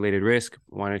a calculated risk.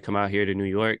 I wanted to come out here to New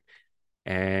York,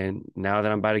 and now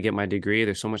that I'm about to get my degree,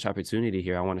 there's so much opportunity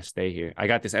here. I want to stay here. I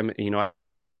got this, I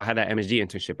had that MSG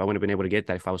internship. I wouldn't have been able to get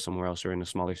that if I was somewhere else or in a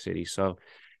smaller city. So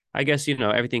I guess,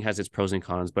 everything has its pros and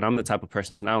cons, but I'm the type of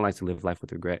person, I don't like to live life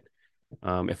with regret.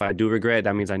 If I do regret,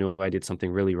 that means I knew I did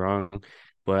something really wrong.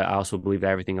 But I also believe that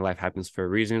everything in life happens for a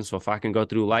reason. So if I can go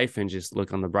through life and just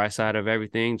look on the bright side of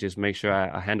everything, just make sure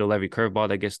I handle every curveball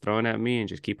that gets thrown at me and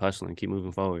just keep hustling, keep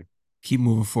moving forward. Keep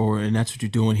moving forward, and that's what you're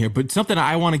doing here. But something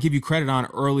I want to give you credit on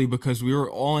early because we were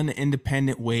all in the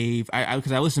independent wave.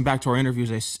 Because I listened back to our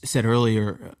interviews. Said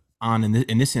earlier on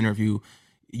in this interview,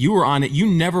 you were on it. You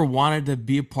never wanted to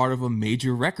be a part of a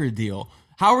major record deal.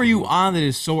 How are you Mhm. on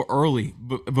it so early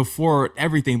before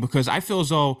everything? Because I feel as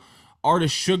though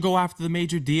artists should go after the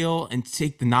major deal and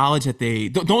take the knowledge that they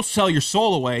don't sell your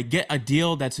soul away. Get a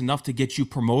deal that's enough to get you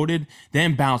promoted,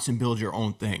 then bounce and build your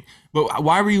own thing. But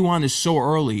why were you on this so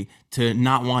early to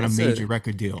not want a That's major a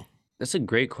record deal? that's a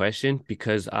great question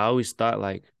because I always thought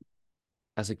like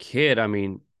as a kid, I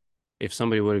mean, if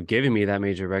somebody would have given me that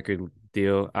major record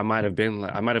deal, I might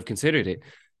have considered it.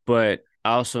 But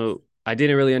I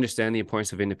didn't really understand the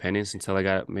importance of independence until I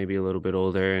got maybe a little bit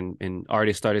older and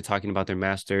artists started talking about their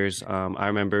masters. I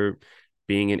remember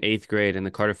being in eighth grade and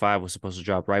the Carter Five was supposed to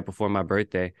drop right before my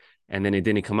birthday. And then it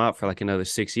didn't come out for like another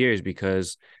 6 years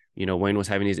because, Wayne was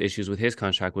having these issues with his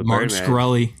contract with Martin Birdman.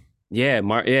 Shkreli. Yeah,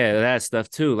 yeah, that stuff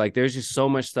too. Like there's just so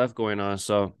much stuff going on.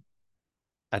 So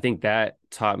I think that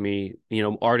taught me,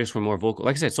 artists were more vocal.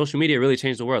 Like I said, social media really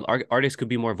changed the world. Artists could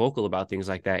be more vocal about things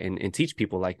like that and teach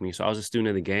people like me. So I was a student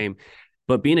of the game.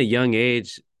 But being a young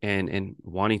age and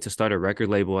wanting to start a record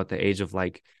label at the age of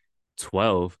like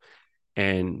 12,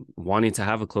 and wanting to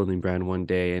have a clothing brand one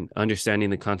day and understanding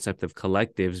the concept of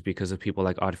collectives because of people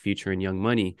like Odd Future and Young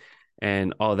Money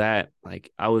and all that.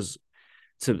 Like I was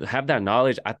to have that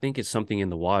knowledge, I think it's something in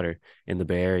the water in the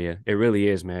Bay Area. It really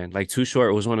is, man. Like Too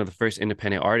Short was one of the first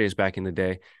independent artists back in the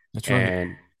day. That's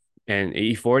right. And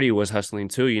E40 was hustling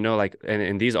too, you know, like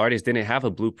and these artists didn't have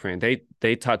a blueprint.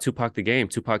 They taught Tupac the game.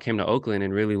 Tupac came to Oakland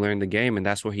and really learned the game, and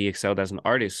that's where he excelled as an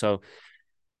artist. So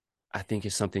I think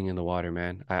it's something in the water,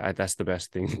 man. That's the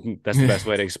best thing. That's the best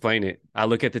way to explain it. I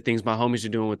look at the things my homies are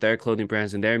doing with their clothing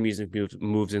brands and their music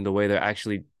moves in the way they're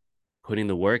actually putting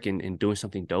the work and doing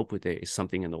something dope with it. Is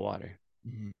something in the water.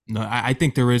 Mhm. No, I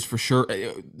think there is for sure.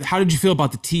 How did you feel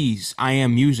about the tease? I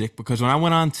Am Music, because when I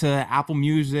went on to Apple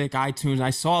Music, iTunes,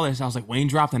 I saw this. I was like, Wayne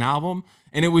dropped an album,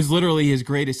 and it was literally his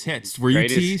greatest hits. Were you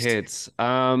Greatest teased? hits.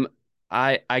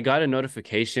 I got a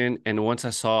notification, and once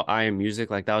I saw I Am Music,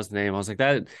 like that was the name. I was like,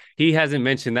 that he hasn't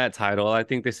mentioned that title. I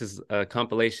think this is a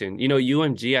compilation. You know,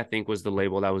 UMG, I think, was the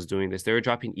label that was doing this. They were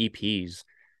dropping EPs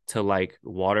to like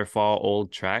waterfall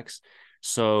old tracks.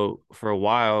 So for a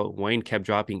while, Wayne kept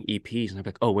dropping EPs, and I'm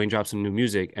like, oh, Wayne dropped some new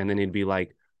music, and then it'd be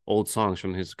like old songs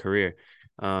from his career.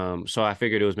 So I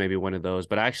figured it was maybe one of those.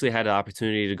 But I actually had the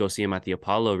opportunity to go see him at the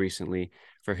Apollo recently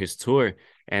for his tour,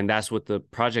 and that's what the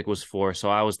project was for. So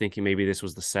I was thinking maybe this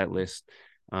was the set list.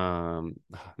 Man,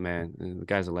 the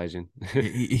guy's a legend.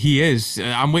 He is.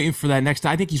 I'm waiting for that next.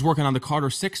 I think he's working on the Carter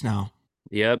 6 now.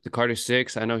 Yep, the Carter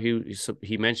Six. I know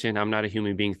he mentioned I'm Not a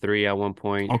Human Being 3 at one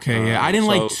point. Okay, yeah. I didn't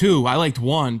like So 2. I liked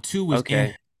 1. 2 was eh.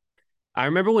 okay, I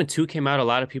remember when two came out, a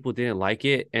lot of people didn't like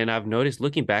it, and I've noticed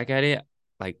looking back at it,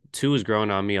 like two has grown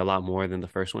on me a lot more than the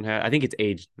first one had. I think it's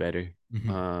aged better.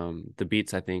 Mhm. The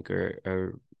beats I think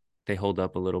are they hold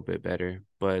up a little bit better,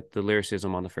 but the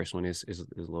lyricism on the first one is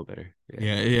a little better.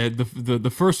 Yeah, Yeah, yeah.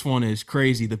 The first one is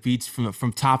crazy. The beats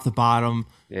from top to bottom.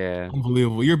 yeah,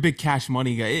 Unbelievable. You're a big Cash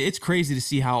Money guy. It's crazy to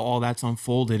see how all that's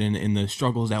unfolded in the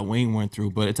struggles that Wayne went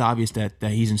through, but it's obvious that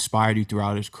he's inspired you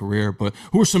throughout his career. But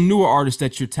who are some newer artists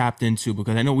that you're tapped into?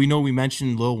 Because I know we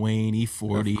mentioned Lil Wayne, of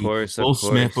E40, course, of Will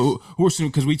Smith, but course. who are some,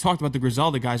 because we talked about the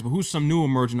Griselda guys, but who's some new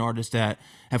emerging artists that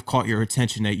have caught your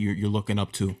attention that you're looking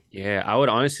up to? Yeah, I would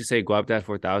honestly say Guapdad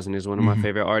 4000 is one of my Hmm.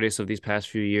 favorite artists of these past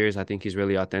few years. I think he's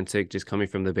really authentic, just coming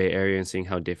from the Bay Area and seeing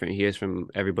how different he is from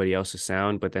everybody else's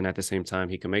sound. But then at the same time,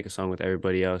 he can make a song with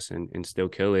everybody else and still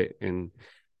kill it. And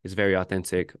it's very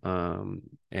authentic.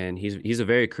 And he's a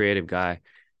very creative guy.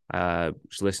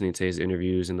 Just listening to his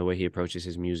interviews and the way he approaches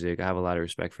his music, I have a lot of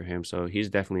respect for him. So he's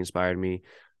definitely inspired me.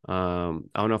 I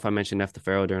don't know if I mentioned Neff the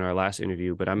Pharaoh during our last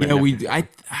interview, but I met Yeah, Neff the we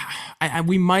Pharaoh.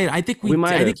 we might. We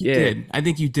might I have, think you yeah, did. I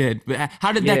think you did. But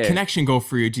how did that yeah. connection go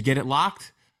for you? Did you get it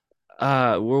locked?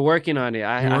 We're working on it. You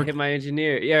I hit worked. my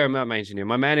engineer. Yeah, not my engineer,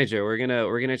 my manager. We're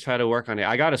gonna try to work on it.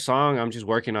 I got a song. I'm just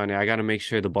working on it. I gotta make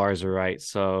sure the bars are right.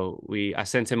 So I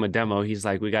sent him a demo. He's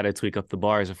like, we gotta tweak up the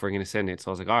bars if we're gonna send it.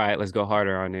 So I was like, all right, let's go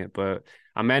harder on it. But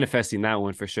I'm manifesting that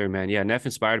one for sure, man. Yeah, Neff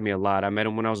inspired me a lot. I met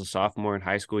him when I was a sophomore in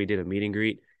high school. He did a meet and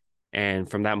greet.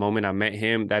 And from that moment I met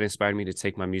him, that inspired me to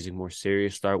take my music more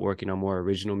serious, start working on more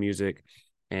original music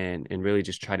and really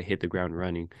just try to hit the ground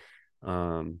running.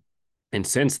 Um, and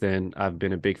since then, I've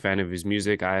been a big fan of his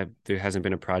music. There hasn't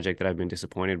been a project that I've been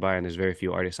disappointed by, and there's very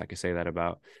few artists I could say that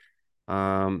about.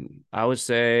 I would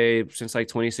say since like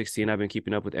 2016, I've been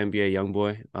keeping up with NBA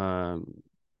YoungBoy.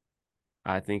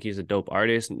 I think he's a dope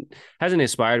artist. Hasn't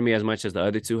inspired me as much as the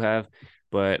other two have,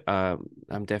 but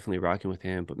I'm definitely rocking with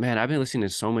him. But man, I've been listening to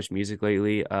so much music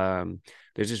lately.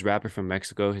 There's this rapper from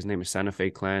Mexico. His name is Santa Fe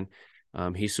Clan.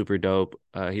 He's super dope.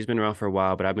 He's been around for a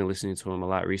while, but I've been listening to him a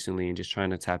lot recently and just trying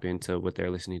to tap into what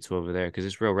they're listening to over there because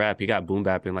it's real rap. He got boom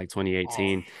bap in like Oh,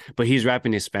 2018, but he's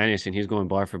rapping in Spanish and he's going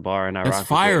bar for bar, and I that's rock with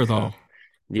fire it. So though.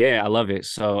 yeah, I love it.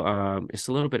 So it's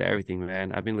a little bit of everything,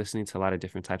 man. I've been listening to a lot of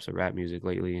different types of rap music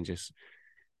lately and just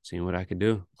seeing what I could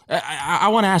do. I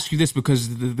want to ask you this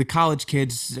because the college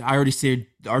kids, I already said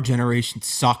our generation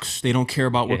sucks. They don't care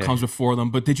about what Yeah. comes before them.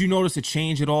 But did you notice a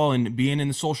change at all in being in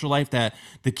the social life that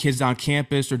the kids on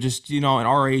campus or just, in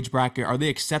our age bracket, are they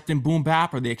accepting boom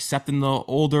bap? Are they accepting the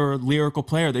older lyrical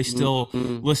player? Are they still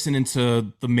Mm-mm, listening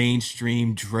to the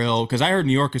mainstream drill? Because I heard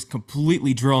New York is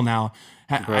completely drill now.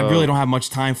 I really bro. don't have much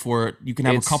time for it. You can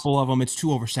have a It's couple of them. It's too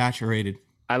oversaturated.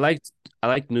 I liked I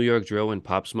liked New York drill when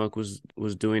Pop Smoke was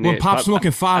doing When it. Pop Pop Smoke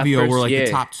and at Fabio were first, like the yeah.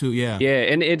 top two, yeah. Yeah,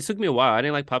 and it took me a while. I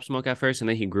didn't like Pop Smoke at first, and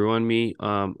then he grew on me.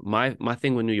 My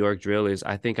thing with New York drill is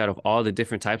I think out of all the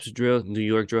different types of drill, New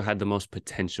York drill had the most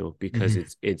potential because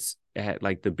Mhm. it had,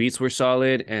 like the beats were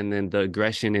solid, and then the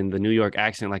aggression and the New York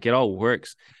accent, like it all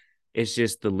works. It's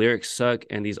just the lyrics suck,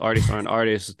 and these artists aren't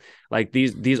artists. Like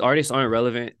these artists aren't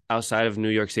relevant outside of New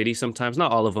York City. Sometimes,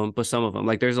 not all of them, but some of them.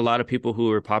 Like there's a lot of people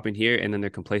who are popping here, and then they're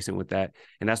complacent with that,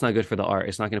 and that's not good for the art.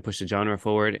 It's not going to push the genre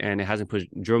forward, and it hasn't pushed.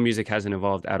 Drill music hasn't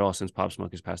evolved at all since Pop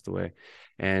Smoke has passed away,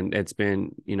 and it's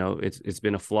been, it's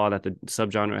been a flaw that the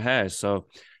subgenre has. So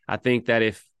I think that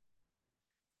if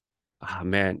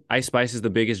man, Ice Spice is the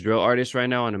biggest drill artist right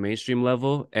now on a mainstream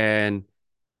level, and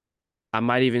I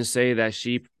might even say that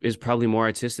she is probably more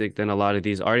artistic than a lot of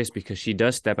these artists because she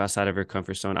does step outside of her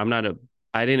comfort zone.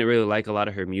 I didn't really like a lot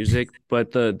of her music,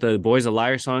 but the Boy's a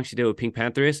Liar song she did with Pink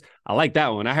Panthers, I like that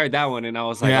one. I heard that one and I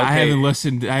was like, Yeah, I okay, haven't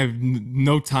listened. I have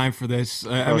no time for this.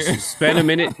 I bro, mean, spend a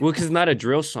minute. Well, because it's not a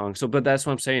drill song. So, but that's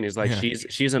what I'm saying is like yeah,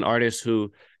 she's an artist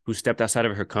who stepped outside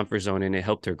of her comfort zone and it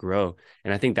helped her grow.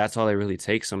 And I think that's all it really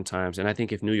takes sometimes. And I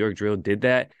think if New York drill did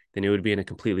that, then it would be in a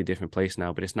completely different place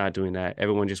now. But it's not doing that.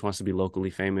 Everyone just wants to be locally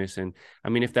famous. And I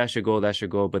mean, if that's your goal, that's your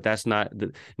goal. But that's not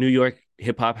the New York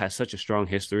hip hop has such a strong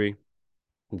history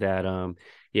that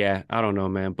yeah, I don't know,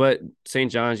 man. But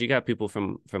St. John's, you got people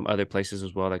from other places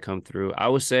as well that come through. I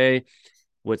would say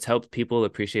what's helped people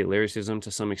appreciate lyricism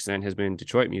to some extent has been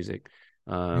Detroit music.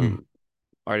 mm, Um,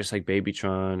 Artists like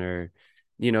Babytron or,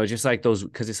 just like those,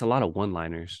 because it's a lot of one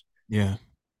liners, yeah,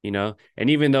 and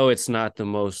even though it's not the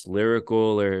most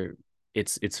lyrical or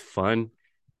it's fun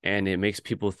and it makes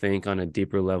people think on a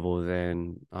deeper level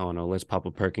than, I don't know, let's pop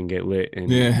a perk and get lit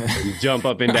yeah, and jump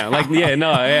up and down. Like, yeah,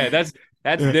 no, yeah, that's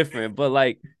yeah, different. But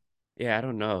like, yeah, I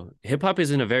don't know. Hip hop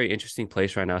is in a very interesting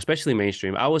place right now, especially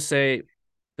mainstream. I would say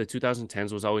the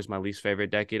 2010s was always my least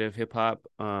favorite decade of hip hop.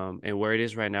 And where it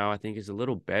is right now, I think is a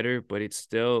little better, but it's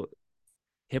still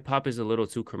hip hop is a little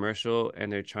too commercial,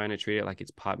 and they're trying to treat it like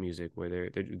it's pop music, where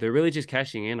they're really just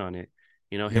cashing in on it.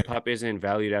 yeah. Hip hop isn't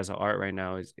valued as an art right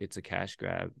now; it's a cash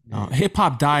grab. No, And hip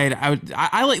hop died.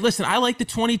 I like, listen, I like the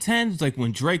 2010s, like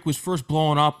when Drake was first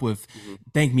blowing up with mhm,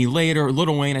 Thank Me Later.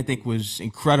 Lil Wayne, I think, mhm, was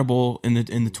incredible in the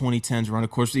mhm. 2010s run. Of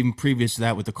course, even previous to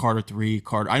that with the Carter 3,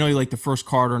 Carter. I know you like the first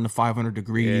Carter and the 500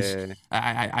 Degrees. Yeah,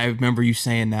 I remember you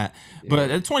saying that. But yeah.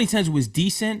 the 2010s was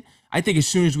decent. I think as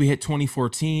soon as we hit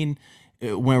 2014,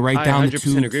 it went right I down the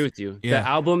 100% agree tubes. with you. The Yeah.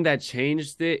 album that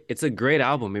changed it, it's a great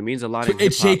album. It means a lot in hip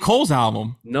It's J. hop. Cole's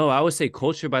album. No, I would say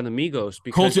Culture by the Migos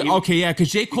because Culture, even okay, yeah, because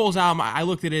J. Cole's album, I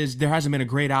looked at it as there hasn't been a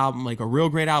great album, like a real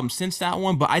great album since that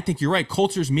one. But I think you're right,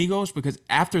 Culture's Migos, because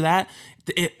after that,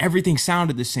 everything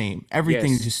sounded the same.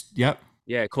 Everything yes, just, yep,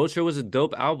 yeah, Culture was a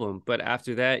dope album, but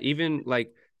after that, even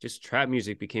like just trap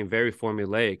music became very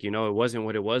formulaic. It wasn't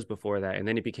what it was before that, and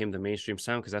then it became the mainstream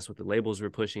sound because that's what the labels were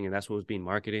pushing and that's what was being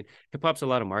marketed. Hip hop's a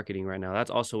lot of marketing right now. That's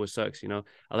also what sucks.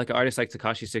 I like an artist like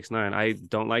Takashi 69. I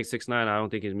don't like 6ix9ine. I don't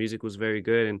think his music was very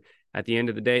good, and at the end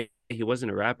of the day, he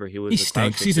wasn't a rapper. He he was a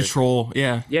cloud stinks. He's a chaser. troll.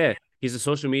 Yeah, Yeah, he's a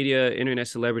social media internet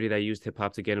celebrity that used hip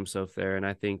hop to get himself there, and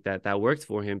I think that worked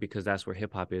for him because that's where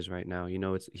hip hop is right now.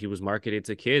 He was marketed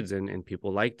to kids and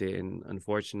people liked it, and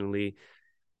unfortunately,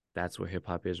 that's where hip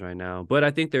hop is right now. But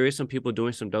I think there is some people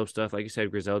doing some dope stuff, like you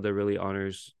said. Griselda really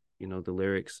honors the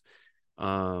lyrics.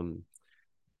 Um,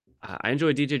 I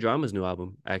enjoy DJ Drama's new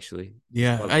album actually,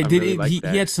 yeah. so I I did. really like He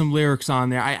that. had some lyrics on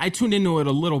there. I tuned into it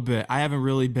a little bit. I haven't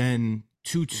really been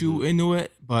too Hmm. into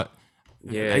it, but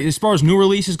Yeah, as far as new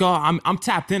releases go, I'm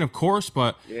tapped in, of course,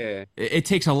 but yeah. it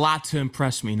takes a lot to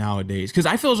impress me nowadays because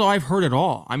I feel as though I've heard it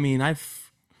all. I mean,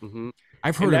 Hmm.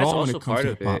 I've And heard it that's all when also it comes part to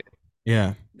of hip hop. it.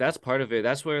 Yeah, That's part of it.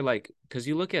 That's where like because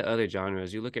you look at other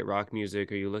genres, you look at rock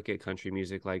music or you look at country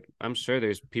music, like I'm sure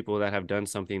there's people that have done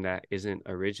something that isn't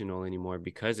original anymore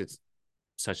because it's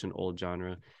such an old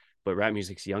genre. But rap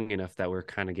music's young enough that we're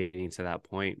kind of getting to that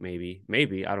point, maybe,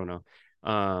 I don't know.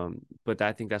 But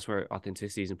I think that's where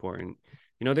authenticity is important.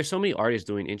 There's so many artists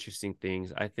doing interesting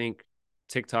things. I think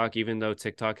TikTok, even though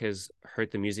TikTok has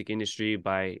hurt the music industry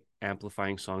by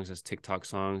amplifying songs as TikTok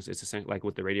songs, it's essentially like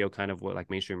with the radio, kind of what like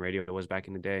mainstream radio was back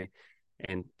in the day,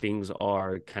 and things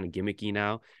are kind of gimmicky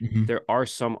now. hmm, There are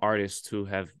some artists who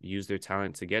have used their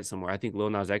talent to get somewhere. I think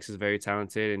Lil Nas X is very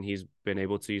talented, and he's been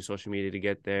able to use social media to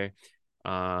get there.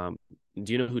 Um,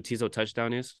 do you know who Tizo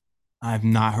Touchdown is? I've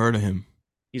not heard of him.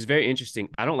 He's very interesting.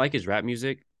 I don't like his rap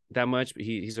music that much, but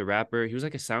he's a rapper. He was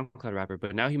like a SoundCloud rapper,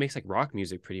 but now he makes like rock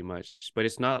music pretty much. But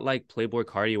it's not like Playboy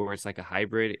Cardi where it's like a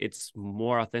hybrid. It's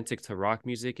more authentic to rock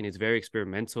music and it's very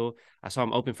experimental. I saw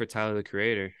him open for Tyler the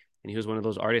Creator, and he was one of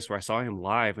those artists where I saw him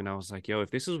live and I was like, yo, if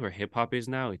this is where hip hop is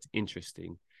now, it's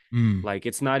interesting. Mm. Like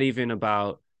it's not even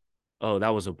about, oh, that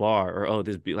was a bar, or oh,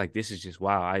 this is just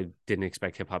wow, I didn't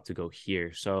expect hip hop to go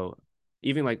here. So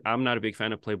even like I'm not a big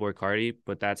fan of Playboy Cardi,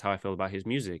 but that's how I feel about his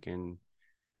music. And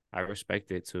I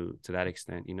respect it to that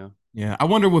extent, you know. Yeah, I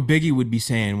wonder what Biggie would be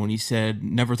saying when he said,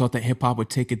 "Never thought that hip hop would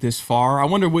take it this far." I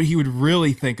wonder what he would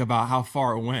really think about how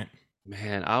far it went.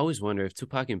 Man, I always wonder if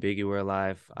Tupac and Biggie were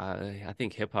alive. I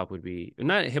think hip hop would be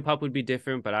not hip hop would be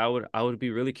different, but I would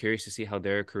be really curious to see how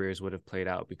their careers would have played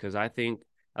out because I think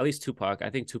at least Tupac, I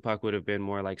think Tupac would have been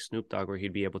more like Snoop Dogg, where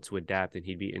he'd be able to adapt and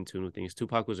he'd be in tune with things.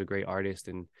 Tupac was a great artist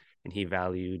and he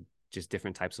valued just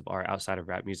different types of art outside of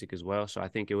rap music as well. So I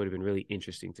think it would have been really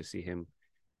interesting to see him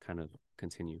kind of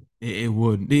continue. It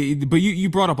would. But you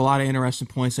brought up a lot of interesting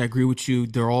points. I agree with you.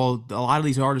 They're all a lot of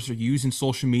these artists are using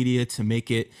social media to make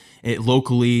it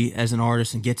locally as an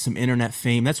artist and get some internet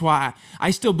fame. That's why I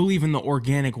still believe in the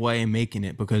organic way in making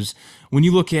it because when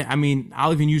you look at, I mean,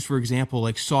 I'll even use for example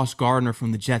like Sauce Gardner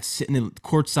from the Jets sitting in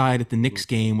courtside at the Knicks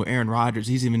game with Aaron Rodgers.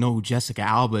 He doesn't even know who Jessica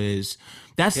Alba is.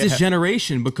 That's this Yeah.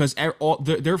 generation because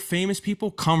their famous people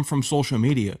come from social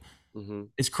media. Mm-hmm.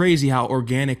 It's crazy how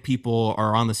organic people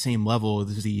are on the same level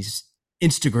as these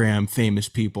Instagram famous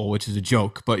people, which is a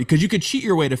joke. But because you could cheat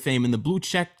your way to fame in the blue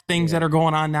check things that Yeah. are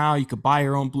going on now, you could buy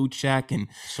your own blue check, and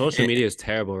Social it, media is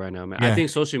terrible right now, man. I yeah, think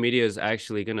social media is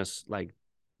actually gonna like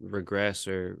regress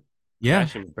or yeah,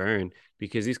 crash and burn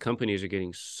because these companies are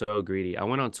getting so greedy. I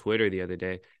went on Twitter the other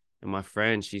day, and my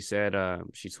friend she said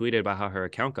she tweeted about how her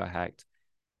account got hacked,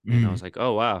 and I mm, was like,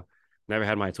 oh wow, never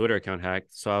had my Twitter account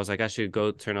hacked. So I was like, I should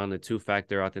go turn on the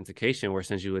two-factor authentication where it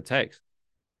sends you a text.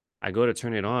 I go to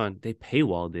turn it on, they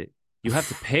paywalled it. You have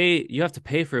to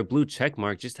pay for a blue check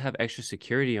mark just to have extra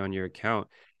security on your account.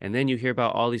 And then you hear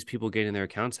about all these people getting their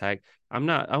accounts hacked. I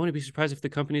wouldn't be surprised if the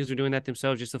companies are doing that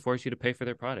themselves just to force you to pay for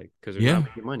their product because they're not yeah.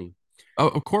 making money.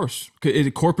 Of course,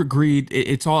 corporate greed.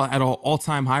 It's all at all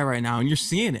time high right now, and you're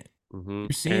seeing it.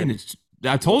 You're seeing And it.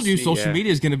 I we'll told you see. social Yeah.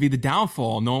 media is going to be the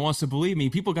downfall. No one wants to believe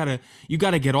me. You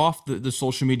gotta get off the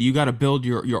social media. You gotta build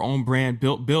your own brand,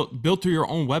 build through your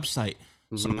own website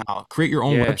hmm somehow. Create your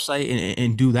own Yeah. website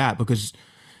and do that because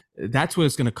that's what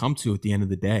it's going to come to at the end of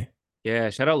the day. Yeah.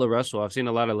 Shout out LaRussell. I've seen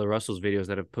a lot of LaRussell's videos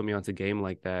that have put me onto game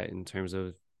like that in terms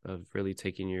of really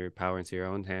taking your power into your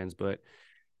own hands. But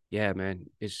yeah, man,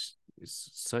 it's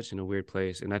such in a weird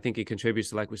place, and I think it contributes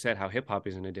to, like we said, how hip hop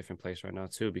is in a different place right now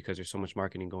too, because there's so much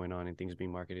marketing going on and things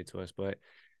being marketed to us. But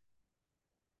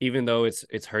even though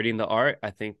it's hurting the art,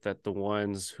 I think that the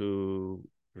ones who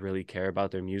really care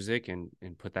about their music and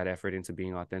put that effort into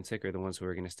being authentic are the ones who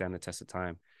are going to stand the test of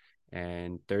time.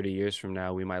 And 30 years from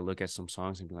now, we might look at some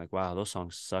songs and be like, wow, those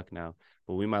songs suck now.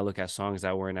 But we might look at songs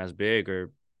that weren't as big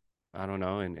or I don't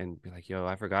know, and be like, yo,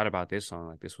 I forgot about this song.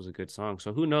 Like this was a good song.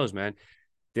 So who knows, man?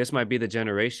 This might be the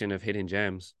generation of hidden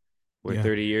gems where Yeah,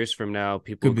 30 years from now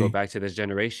people could go be. back to this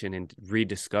generation and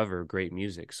rediscover great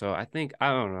music. So I think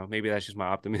I don't know, maybe that's just my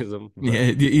optimism,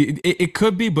 Yeah, but it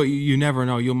could be, but you never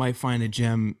know. You might find a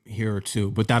gem here or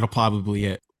two, but that'll probably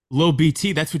it. Lil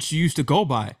BT, that's what you used to go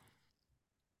by.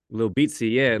 Lil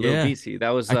Beatsy, yeah, Lil Yeah, Beatsy. That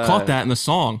was I caught that in the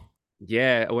song.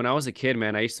 yeah, when I was a kid,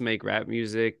 man, I used to make rap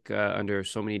music under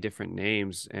so many different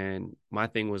names, and my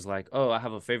thing was like, oh, I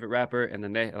have a favorite rapper, and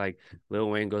then they like Lil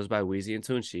Wayne goes by Wheezy and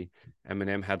Tunchi,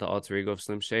 Eminem had the alter ego of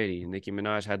Slim Shady, Nicki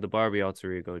Minaj had the Barbie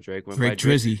alter ego, Drake went by Drake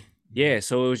Drake. Drizzy. Yeah,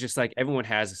 so it was just like everyone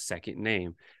has a second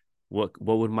name. What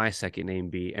would my second name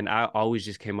be? And I always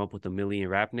just came up with a million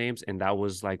rap names, and that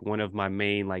was like one of my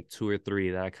main like two or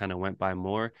three that I kind of went by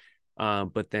more.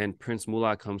 But then Prince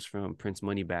Mula comes from Prince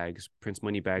Moneybags. Prince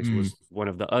Moneybags Mm, was one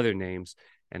of the other names,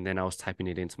 and then I was typing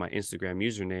it into my Instagram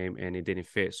username, and it didn't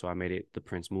fit, so I made it the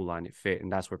Prince Mula, and it fit,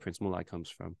 and that's where Prince Mula comes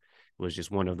from. It was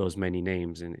just one of those many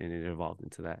names, and it evolved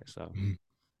into that. So mm.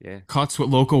 yeah, Cuts with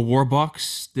Loco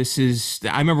Warbucks. This is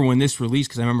I remember when this released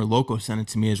because I remember Loco sent it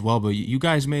to me as well. But you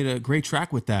guys made a great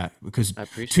track with that because I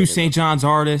two appreciate it, St. bro. John's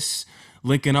artists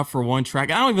linking up for one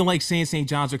track. I don't even like saying St.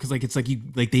 John's because like it's like you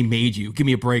like they made you. Give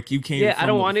me a break. You came Yeah, I from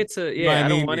don't the want it to. you know what I Yeah, I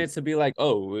don't want mean? it to be like,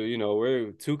 oh,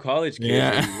 we're two college kids,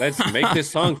 Yeah. and let's make this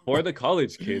song for the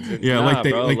college kids. And Yeah, nah,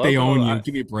 bro, like they Loco, own you.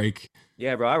 Give me a break.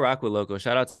 yeah, bro, I rock with Loco.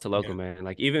 Shout out to Yeah. Loco, man.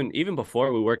 Like even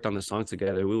before we worked on the song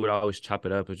together, we would always chop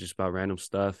it up. It was just about random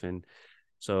stuff, and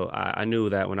so I knew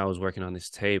that when I was working on this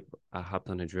tape, I hopped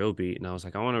on a drill beat, and I was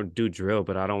like, I want to do drill,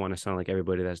 but I don't want to sound like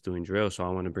everybody that's doing drill, so I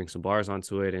want to bring some bars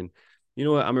onto it, and you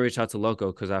know what? I'm gonna reach out to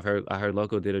Loco because I heard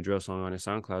Loco did a drill song on his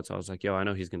SoundCloud. So I was like, yo, I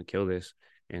know he's gonna kill this.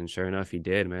 And sure enough, he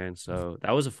did, man. So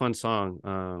that was a fun song.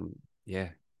 Yeah,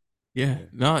 Yeah, yeah.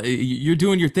 no, you're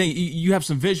doing your thing. You have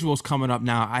some visuals coming up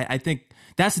now. I think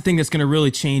that's the thing that's going to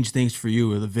really change things for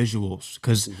you, are the visuals.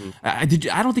 Because Mm-hmm. I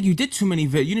don't think you did too many. You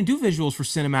didn't do visuals for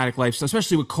cinematic life,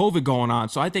 especially with COVID going on.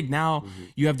 So I think now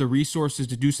Mm-hmm. you have the resources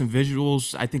to do some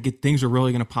visuals. I think things are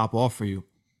really going to pop off for you.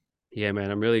 Yeah,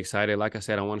 man, I'm really excited. Like I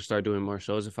said, I want to start doing more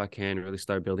shows if I can, really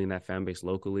start building that fan base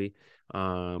locally.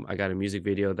 I got a music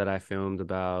video that I filmed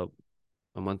about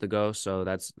a month ago, so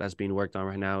that's being worked on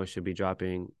right now. It should be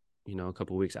dropping, a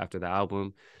couple weeks after the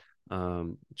album.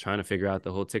 Trying to figure out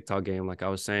the whole TikTok game, like I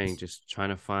was saying, just trying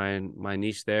to find my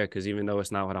niche there. Because even though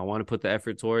it's not what I want to put the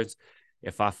effort towards,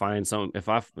 if I find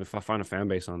a fan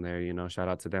base on there, shout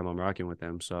out to them. I'm rocking with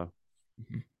them, so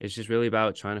Mhm. it's just really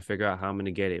about trying to figure out how I'm going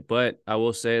to get it. But I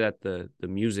will say that the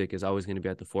music is always going to be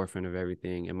at the forefront of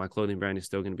everything, and my clothing brand is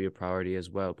still going to be a priority as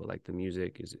well. But like the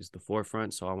music is the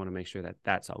forefront, so I want to make sure that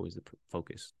that's always the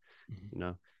focus. Mhm. You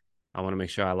know, I want to make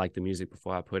sure I like the music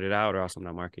before I put it out, or else I'm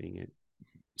not marketing it.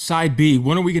 Side B,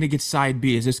 when are we going to get side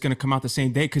B? Is this going to come out the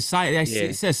same day? Because it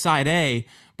Yeah. says side A,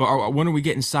 but when are we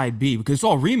getting side B? Because it's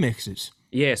all remixes.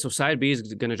 Yeah, so side B is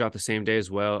going to drop the same day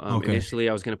as well. Okay. Initially,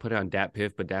 I was going to put it on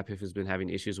DatPiff, but DatPiff has been having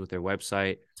issues with their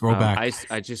website. Throwback.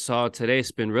 I just saw today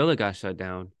Spinrilla got shut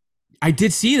down. I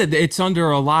did see that it's under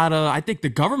a lot of, I think the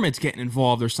government's getting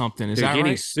involved or something. Is They're that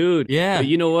getting right? sued. But Yeah.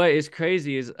 you know what is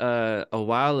crazy is a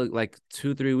while like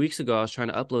 2-3 weeks ago, I was trying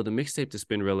to upload the mixtape to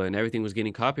Spinrilla and everything was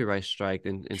getting copyright striked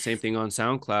and same thing on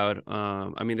SoundCloud.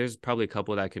 I mean, there's probably a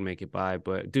couple that can make it by,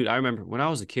 but dude, I remember when I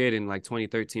was a kid in like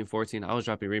 2013, 14, I was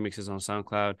dropping remixes on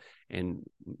SoundCloud and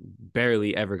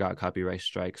barely ever got copyright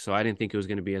strike. So I didn't think it was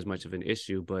going to be as much of an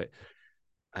issue, but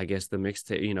I guess the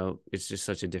mixtape, it's just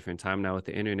such a different time now with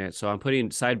the internet. So I'm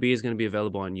putting side B is going to be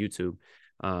available on YouTube.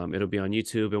 It'll be on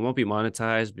YouTube. It won't be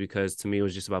monetized because to me it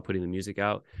was just about putting the music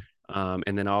out.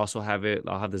 And then I'll have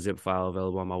the zip file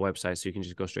available on my website, so you can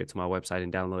just go straight to my website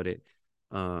and download it.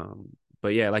 Um,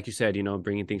 but yeah, like you said,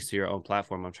 bringing things to your own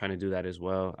platform, I'm trying to do that as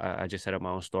well. I just set up my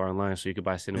own store online, so you could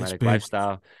buy That's Cinematic big.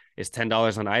 Lifestyle. It's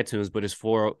 $10 on iTunes, but it's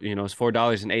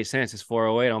 $4.08. It's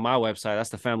 408 on my website.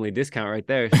 That's the family discount right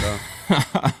there. So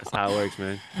that's how it works,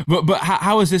 man. But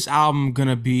how is this album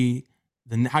gonna be?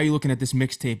 How are you looking at this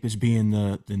mixtape as being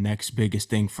the next biggest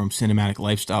thing from Cinematic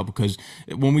Lifestyle? Because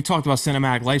when we talked about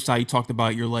Cinematic Lifestyle, you talked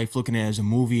about your life looking at it as a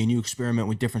movie, and you experiment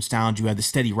with different sounds. You had the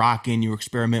steady rocking. You were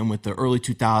experimenting with the early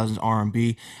 2000s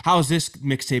R&B. How is this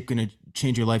mixtape gonna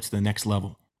change your life to the next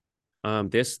level?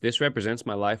 This represents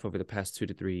my life over the past 2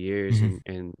 to 3 years, Hmm.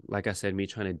 and like I said, me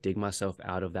trying to dig myself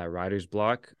out of that writer's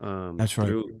block, That's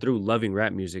right. through loving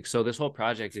rap music. So this whole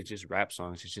project is just rap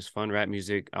songs. It's just fun rap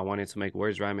music. I wanted to make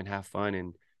words rhyme and have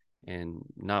fun, and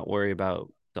not worry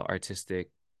about the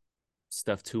artistic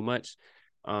stuff too much.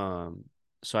 Um,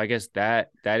 so I guess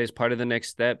that is part of the next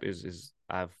step. Is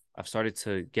I've started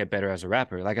to get better as a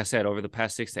rapper. Like I said, over the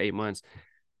past 6 to 8 months,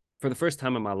 for the first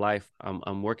time in my life,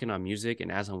 I'm working on music,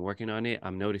 and as I'm working on it,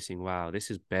 I'm noticing, wow, this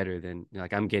is better than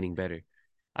like I'm getting better.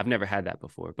 I've never had that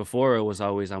before. Before it was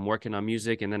always I'm working on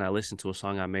music, and then I listened to a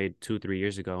song I made 2, 3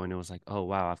 years ago, and it was like, oh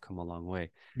wow, I've come a long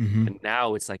way. Hmm. And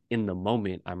now it's like in the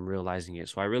moment I'm realizing it.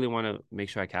 So I really want to make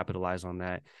sure I capitalize on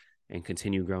that and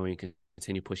continue growing,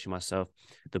 continue pushing myself.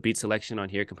 The beat selection on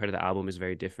here compared to the album is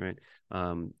very different.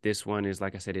 This one is,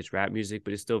 like I said, it's rap music,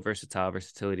 but it's still versatile.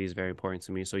 Versatility is very important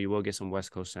to me. So you will get some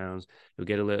West Coast sounds. You'll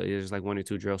get a little, there's like 1 or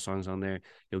 2 drill songs on there.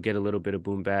 You'll get a little bit of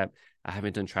boom bap. I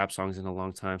haven't done trap songs in a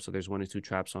long time, so there's 1 or 2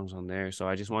 trap songs on there. So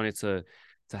I just wanted to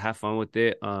have fun with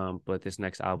it. But this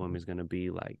next album is gonna be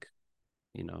like,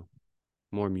 you know,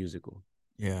 more musical.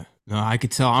 Yeah, no, I could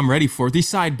tell. I'm ready for it. These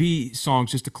side B songs,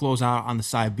 just to close out on the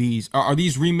side Bs. Are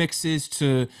these remixes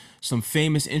to some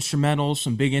famous instrumentals,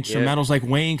 some big Yeah, instrumentals like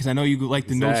Wayne? Because I know you like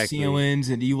the No exactly. Ceilings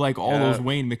and you like all those Yeah.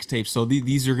 Wayne mixtapes. So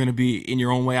these are going to be in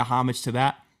your own way a homage to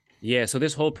that. Yeah, so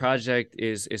this whole project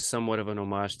is somewhat of an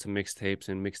homage to mixtapes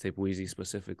and mixtape Wheezy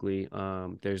specifically.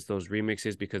 There's those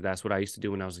remixes because that's what I used to do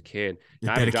when I was a kid. The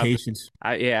Now I haven't dropped dedications.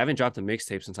 I haven't dropped a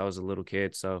mixtape since I was a little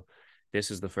kid. So this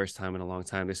is the first time in a long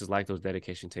time. This is like those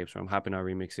dedication tapes where I'm hopping on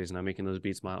remixes and I'm making those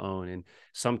beats my own. And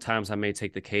sometimes I may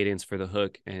take the cadence for the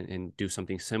hook and do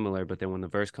something similar, but then when the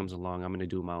verse comes along, I'm gonna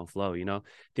do my own flow,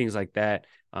 things like that.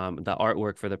 The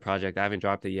artwork for the project, I haven't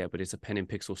dropped it yet, but it's a pen and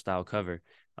pixel style cover.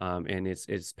 And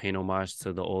it's paying homage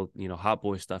to the old, Hot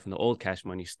Boy stuff and the old Cash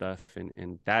Money stuff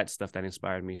and that stuff that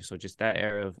inspired me. So just that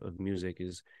era of music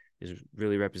is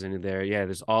really represented there. Yeah,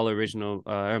 there's all original.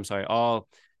 I'm sorry, all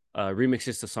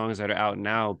remixes to songs that are out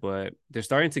now, but they're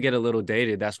starting to get a little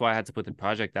dated. That's why I had to put the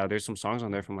project out. There's some songs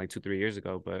on there from like 2, 3 years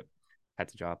ago, but had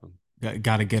to drop them.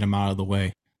 Got to get them out of the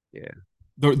way. Yeah.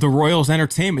 The Royals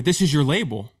Entertainment. This is your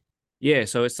label. Yeah,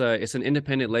 so it's an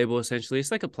independent label essentially.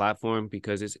 It's like a platform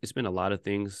because it's been a lot of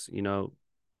things.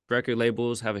 Record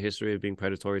labels have a history of being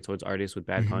predatory towards artists with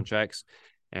bad Hmm. contracts,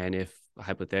 and if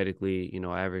hypothetically,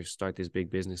 I ever start this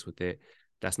big business with it,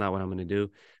 that's not what I'm gonna do.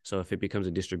 So if it becomes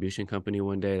a distribution company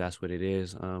one day, that's what it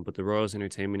is. But the Royals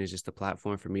Entertainment is just a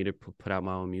platform for me to put out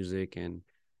my own music, and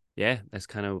yeah,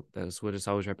 that's what it's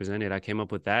always represented. I came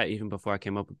up with that even before I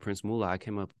came up with Prince Mula. I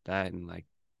came up with that in like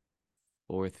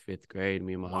fourth, fifth grade.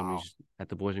 Me and my Wow. homies at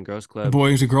the Boys and Girls The Club.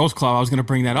 Boys and Girls Club. I was going to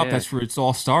bring that up. Yeah, That's where it's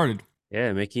all started.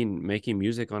 yeah, making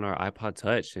music on our iPod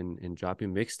Touch and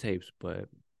dropping mixtapes. But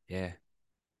yeah,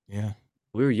 Yeah.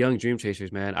 we were young dream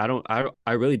chasers, man.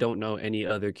 I really don't know any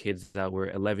other kids that were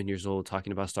 11 years old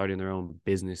talking about starting their own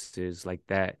businesses like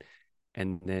that,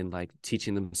 and then like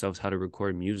teaching themselves how to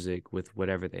record music with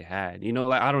whatever they had.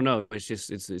 Like I don't know. It's just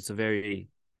it's a very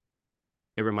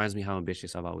it reminds me how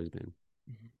ambitious I've always been.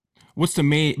 What's the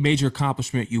major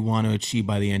accomplishment you want to achieve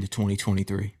by the end of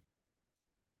 2023?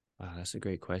 Wow, that's a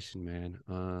great question,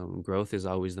 man. Growth is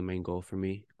always the main goal for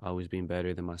me. Always being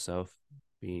better than myself.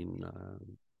 Being,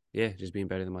 yeah, just being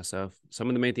better than myself. Some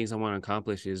of the main things I want to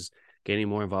accomplish is getting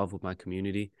more involved with my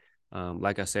community.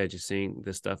 Like I said, just seeing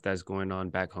the stuff that's going on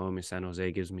back home in San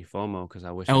Jose gives me FOMO because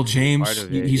I wish I L. could be a part James,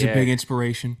 of it. he's a Yeah, big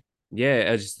inspiration.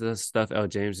 yeah, just the stuff L.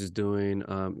 James is doing.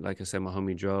 Like I said, my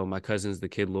homie Dro, my cousins, the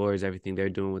Kid Lords, everything they're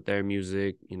doing with their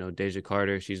music. Deja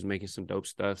Carter, she's making some dope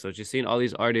stuff. So just seeing all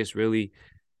these artists really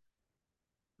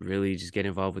just get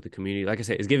involved with the community. Like I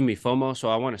said, it's giving me FOMO. So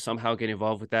I want to somehow get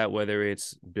involved with that, whether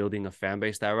it's building a fan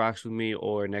base that rocks with me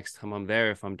or next time I'm there,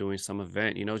 if I'm doing some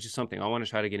event, just something. I want to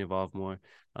try to get involved more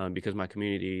because my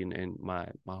community and my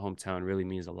hometown really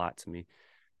means a lot to me.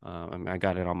 I mean, I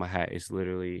got it on my hat. It's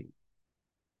literally,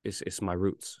 it's my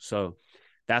roots. So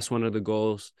that's one of the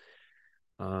goals.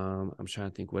 I'm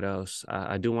trying to think what else.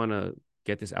 I do want to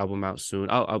get this album out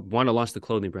soon. I want to launch the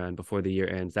clothing brand before the year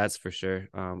ends. That's for sure.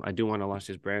 I do want to launch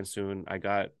this brand soon. I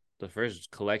got the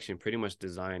first collection pretty much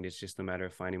designed. It's just a matter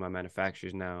of finding my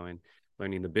manufacturers now and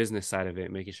learning the business side of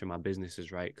it, making sure my business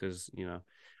is right because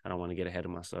I don't want to get ahead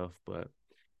of myself. But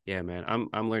yeah, man,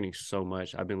 I'm learning so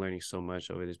much. I've been learning so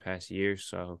much over this past year,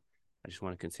 so I just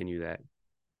want to continue that.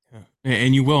 Yeah.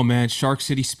 And you will, man. Shark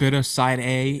City Spitta, side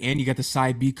A, and you got the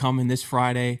side B coming this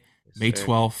Friday, Yes, May sir.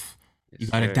 12th. Yes, You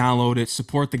got to sir. download it,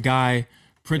 support the guy.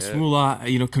 Prince Yep.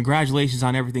 Mula, congratulations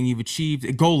on everything you've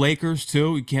achieved. Go Lakers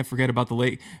too. You can't forget about the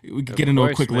Lake. We could Of get into a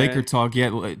course, quick Laker man. talk. Yeah,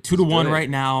 two to Let's do one it. right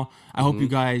now. I hope you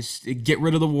Mm-hmm. guys get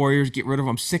rid of the Warriors. Get rid of them.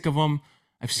 I'm sick of them.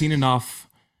 I've seen Yes. enough.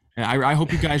 And I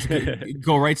hope you guys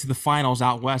go right to the finals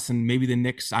out west, and maybe the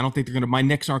Knicks. I don't think they're gonna. My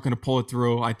Knicks aren't gonna pull it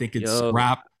through. I think it's Yo,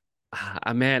 wrap.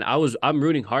 man, I'm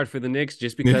rooting hard for the Knicks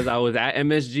just because I was at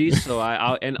MSG. So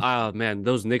man,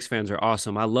 those Knicks fans are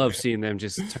awesome. I love seeing them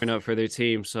just turn up for their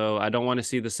team. So I don't want to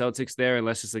see the Celtics there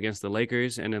unless it's against the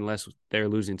Lakers and unless they're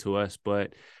losing to us.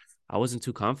 But I wasn't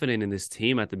too confident in this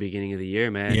team at the beginning of the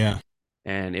year, man. Yeah.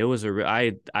 And it was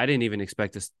I didn't even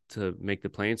expect us to make the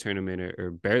playing tournament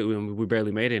or barely we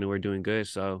barely made it and we're doing good.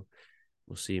 So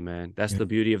we'll see, man. That's Yeah. the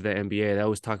beauty of the NBA. They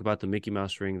always talk about the Mickey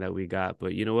Mouse ring that we got,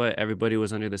 but you know what? Everybody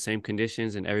was under the same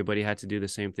conditions and everybody had to do the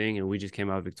same thing, and we just came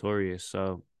out victorious.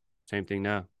 So, same thing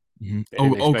now. Mhm. They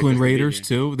didn't expect Oakland us to be Raiders here.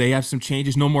 too. They have some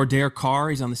changes. No more Derek Carr.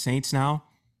 He's on the Saints now.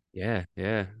 Yeah,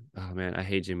 yeah. Oh man, I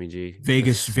hate Jimmy G.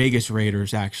 Vegas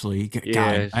Raiders actually. God,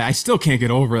 Yeah, I still can't get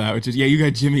over that. Which is yeah, you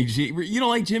got Jimmy G. You don't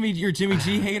like Jimmy? You're a Jimmy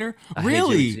G hater? I hate Jimmy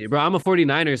Really? G, bro. I'm a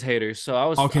 49ers hater, so I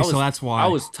was Okay, I so was that's I why.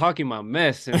 was talking my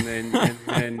mess, and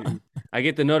then I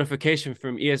get the notification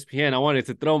from ESPN. I wanted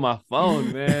to throw my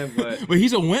phone, man, but But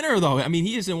he's a winner though. I mean,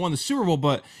 he hasn't won the Super Bowl,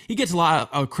 but he gets a lot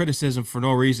of criticism for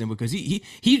no reason because he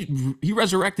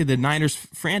resurrected the Niners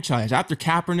franchise after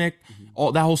Kaepernick.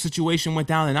 All that whole situation went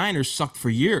down. The Niners sucked for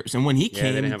years, and when he yeah, they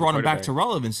came, didn't he have a brought him back quarterback. to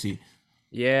relevancy.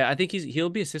 Yeah, I think he'll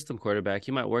be a system quarterback.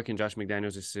 He might work in Josh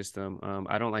McDaniels' system.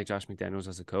 I don't like Josh McDaniels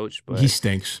as a coach, He but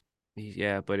stinks.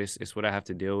 yeah, but it's what I have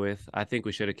to deal with. I think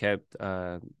we should have kept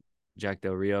Jack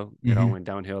Del Rio. It all Hmm. went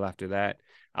downhill after that.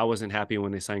 I wasn't happy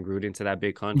when they signed Gruden to that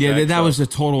big Yeah, contract. that So was a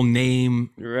total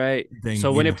name right. thing.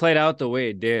 So when it Yeah. played out the way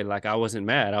it did, like I wasn't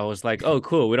mad. I was like, oh,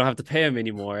 cool. We don't have to pay him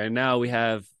anymore. And now we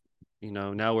have,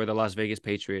 now we're the Las Vegas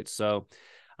Patriots. So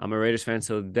I'm a Raiders fan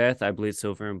till death. I bleed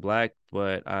silver and black,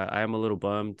 but I am a little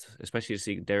bummed, especially to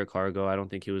see Derek Carr go. I don't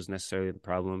think he was necessarily the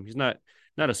problem. He's not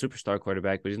a superstar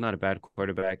quarterback, but he's not a bad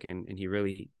quarterback, and he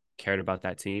really cared about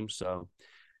that team. So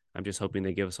I'm just hoping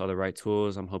they give us all the right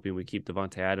tools. I'm hoping we keep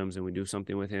Devontae Adams and we do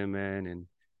something with him, man, and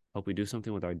hope we do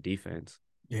something with our defense.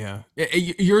 Yeah.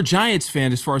 You're a Giants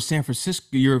fan as far as San Francisco.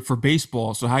 You're for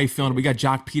baseball. So how you feeling? We Yeah. got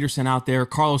Jock Peterson out there,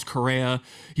 Carlos Correa.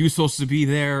 He was supposed to be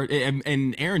there,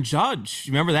 and Aaron Judge.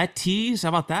 Remember that tease? How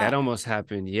about That that? almost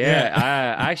happened. Yeah.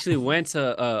 Yeah, I actually went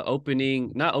to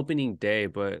not opening day,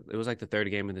 but it was like the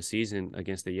third game of the season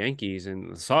against the Yankees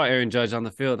and saw Aaron Judge on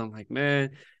the field. I'm like, man,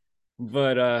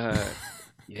 but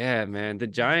Yeah, man. The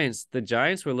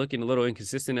Giants were looking a little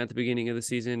inconsistent at the beginning of the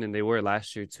season, and they were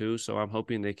last year too. So I'm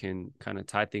hoping they can kind of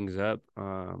tie things up.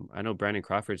 I know Brandon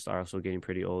Crawford's also getting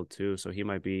pretty old too, so he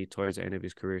might be towards the end of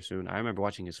his career soon. I remember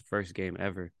watching his first game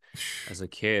ever as a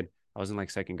kid. I was in like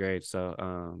second grade.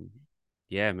 So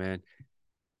yeah, man.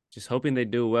 Just hoping they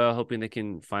do well, hoping they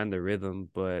can find the rhythm.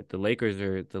 But the Lakers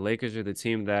are the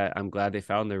team that I'm glad they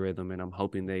found their rhythm, and I'm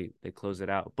hoping they close it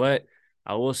out. But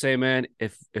I will say, man,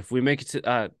 if we make it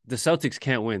to the Celtics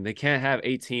can't win. They can't have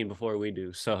 18 before we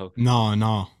do. So, No,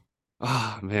 no.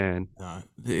 oh man.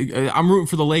 I'm rooting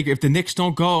for the Lakers. If the Knicks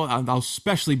don't go, I'll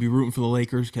especially be rooting for the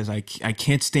Lakers because I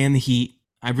can't stand the Heat.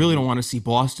 I really don't Mhm. want to see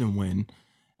Boston win,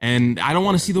 and I don't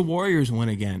want to Yeah. see the Warriors win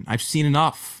again. I've seen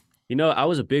enough. I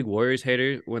was a big Warriors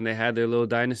hater when they had their little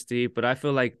dynasty, but I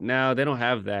feel like now they don't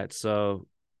have that. So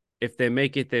if they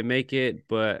make it, they make it.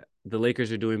 But the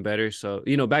Lakers are doing better. So,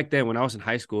 back then when I was in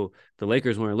high school, the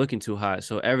Lakers weren't looking too hot.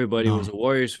 So everybody was No, a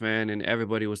Warriors fan and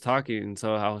everybody was talking. And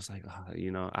so I was like,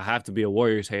 I have to be a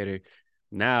Warriors hater.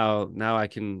 Now I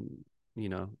can,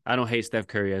 I don't hate Steph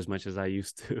Curry as much as I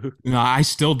used to. no, I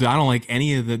still do. I don't like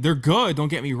any of the. They're good. Don't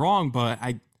get me wrong, but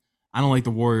I don't like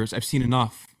the Warriors. I've seen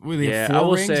enough. What, they have Yeah, I four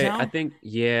will rings say, now?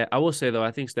 I will say though,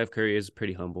 I think Steph Curry is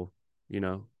pretty humble,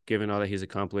 given all that he's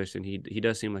accomplished, and he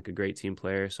does seem like a great team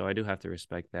player. So I do have to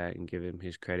respect that and give him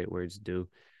his credit where it's due.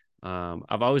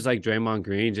 I've always liked Draymond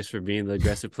Green just for being the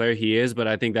aggressive player he is, but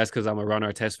I think that's because I'm a Ron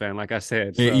Artest fan, like I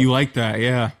said. So You like that?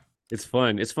 Yeah. it's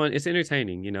fun. It's fun. It's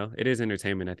entertaining. It is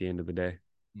entertainment at the end of the day.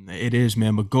 It is,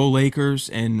 man. But go Lakers,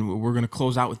 and we're gonna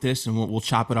close out with this, and we'll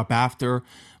chop it up after. For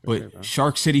But sure, bro.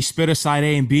 Shark City Spitta side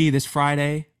A and B this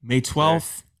Friday, May Yes, sir.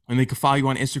 12th, and they can follow you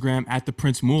on Instagram at the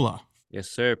Prince Mula. Yes,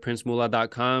 sir.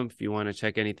 PrinceMula.com if you want to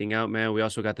check anything out, man. We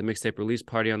also got the mixtape release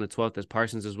party on the 12th as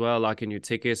Parsons as well. Lock in your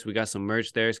tickets. We got some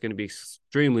merch there. It's going to be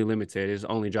extremely limited. It's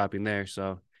only dropping there.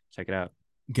 So check it out.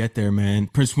 Get there, man.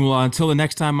 Prince Mula. Until the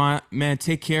next time, my man.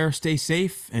 Take care, stay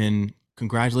safe, and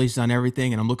congratulations on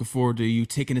everything. And I'm looking forward to you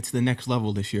taking it to the next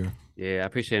level this year. Yeah, I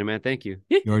appreciate it, man. Thank you.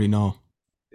 You already know.